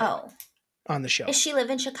baker, I said. Oh. On the show. Does she live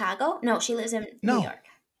in Chicago? No, she lives in New York.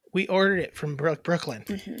 We ordered it from Brooklyn.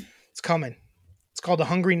 Mm-hmm. It's coming. It's called the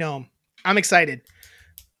Hungry Gnome. I'm excited.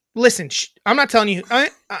 Listen, I'm not telling you. I'm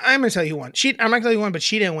gonna tell you who won. I'm not gonna tell you who won, but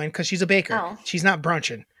she didn't win because she's a baker. Oh. She's not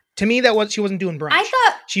brunching. To me, she wasn't doing brunch. I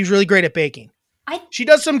thought she was really great at baking. I- She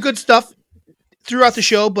does some good stuff throughout the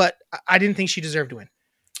show, but I didn't think she deserved to win.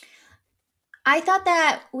 I thought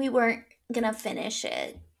that we weren't gonna finish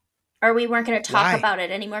it, or we weren't gonna talk Why? about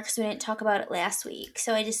it anymore because we didn't talk about it last week.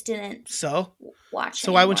 So I just didn't watch.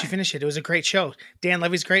 So why wouldn't you finish it? It was a great show. Dan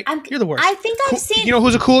Levy's great. You're the worst. I think I've seen. You know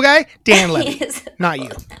who's a cool guy? Dan Levy, not you.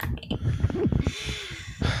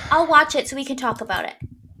 I'll watch it so we can talk about it.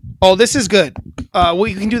 Oh, this is good. Well,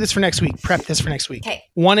 you can do this for next week. Prep this for next week. Okay.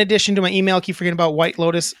 One addition to my email. I keep forgetting about White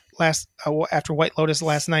Lotus after White Lotus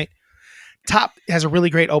last night. Top has a really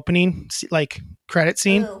great opening, like credit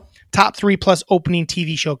scene. Ooh, Top 3 plus opening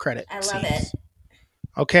TV show credit. I love scenes. it.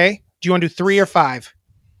 Okay. Do you want to do 3 or 5?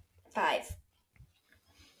 5.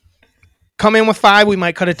 Come in with 5. We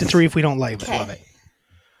might cut it to 3 if we don't like it. Okay. Love it.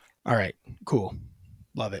 All right. Cool.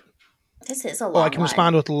 Love it. This is a long Oh, I can one.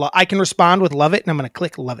 respond with I can respond with love it, and I'm going to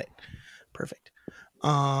click love it. Perfect.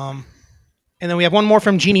 And then we have one more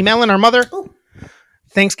from Jeannie Mellon, our mother. Ooh.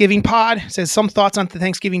 Thanksgiving pod says some thoughts on the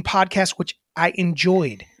Thanksgiving podcast, which I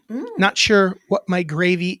enjoyed. Not sure what my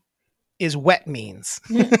gravy is wet means.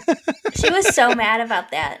 She was so mad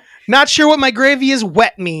about that. Not sure what my gravy is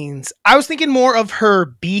wet means. I was thinking more of her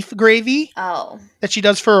beef gravy Oh. that she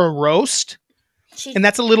does for a roast. And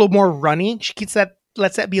that's a little more runny. She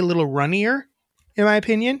lets that be a little runnier, in my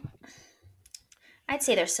opinion. I'd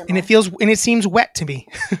say they're similar. And it seems wet to me.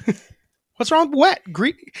 What's wrong with wet?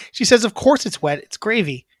 She says, of course it's wet. It's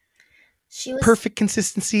gravy. She was Perfect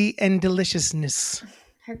consistency and deliciousness.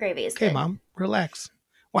 Her gravy is Okay, good. Mom, relax.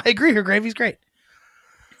 Well, I agree. Her gravy's great.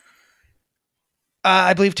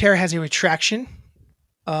 I believe Tara has a retraction,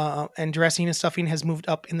 and dressing and stuffing has moved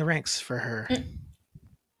up in the ranks for her.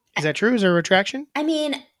 Is that true? Is there a retraction? I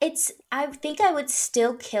mean, I think I would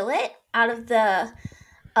still kill it out of the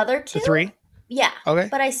other 2. The 3? Yeah. Okay.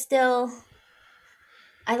 But I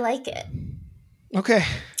like it. Okay.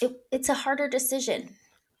 It's a harder decision.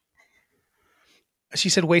 She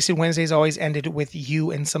said Wasted Wednesdays always ended with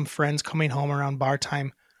you and some friends coming home around bar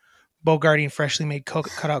time, bogarting freshly made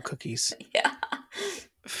cutout cookies. Yeah.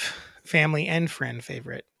 Family and friend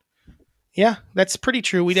favorite. Yeah, that's pretty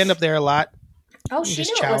true. We'd end up there a lot. Oh, she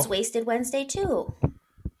knew it was Wasted Wednesday too.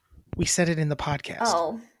 We said it in the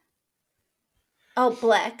podcast. Oh,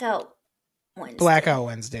 Blackout Wednesday. Blackout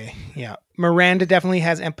Wednesday. Yeah. Miranda definitely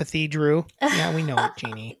has empathy, Drew. Yeah, we know it,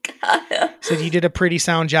 Jeannie. Said you did a pretty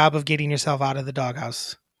sound job of getting yourself out of the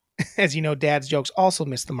doghouse. As you know, Dad's jokes also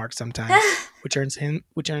miss the mark sometimes, which earns him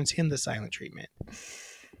the silent treatment.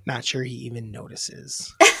 Not sure he even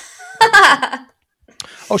notices.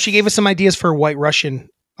 Oh, she gave us some ideas for White Russian,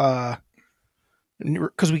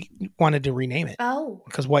 because we wanted to rename it. Oh.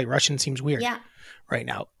 Because White Russian seems weird right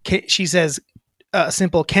now. She says,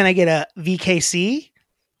 simple, can I get a VKC?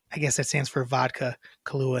 I guess that stands for vodka,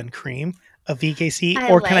 Kahlua, and cream. A VKC,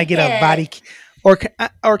 can I get a Vodka,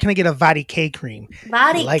 or can I get a Vodka K cream?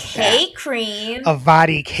 Vodka K cream. A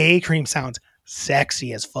Vodka K cream sounds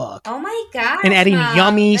sexy as fuck. Oh my god! And adding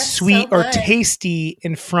yummy, sweet, or tasty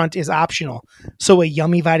in front is optional. So a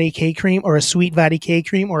yummy Vodka K cream, or a sweet Vodka K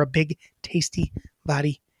cream, or a big tasty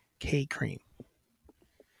Vodka K cream.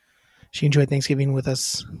 She enjoyed Thanksgiving with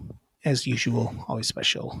us as usual. Always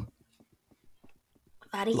special.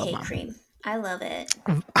 Vodka K cream. I love it.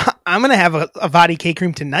 I'm gonna have a Vodka K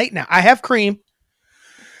cream tonight. Now I have cream,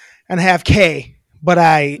 and I have K, but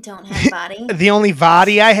I don't have Vodka. The only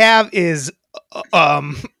Vodka I have is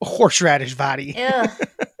horseradish Vodka.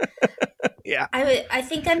 Yeah. I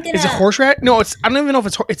think I'm gonna. Is it horseradish? No, I don't even know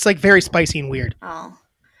if it's like very spicy and weird. Oh.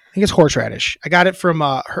 I think it's horseradish. I got it from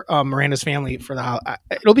Miranda's family for the house.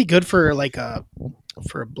 It'll be good for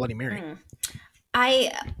for a Bloody Mary.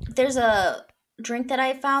 There's a drink that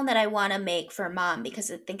I found that I want to make for Mom because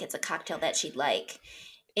I think it's a cocktail that she'd like.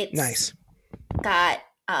 It's nice. Got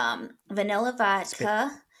vanilla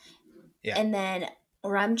vodka, and then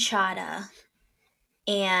rum chata,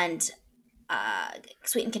 and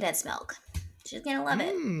sweetened condensed milk. She's gonna love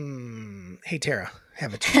it. Hey Tara,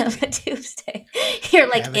 have a Tuesday. Have a Tuesday. You're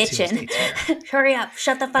like have itching. Hurry up!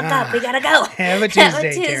 Shut the fuck up! We gotta go. Have a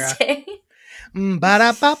Tuesday, Tara.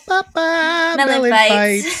 Ba-da-ba-ba-ba. Melon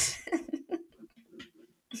fights.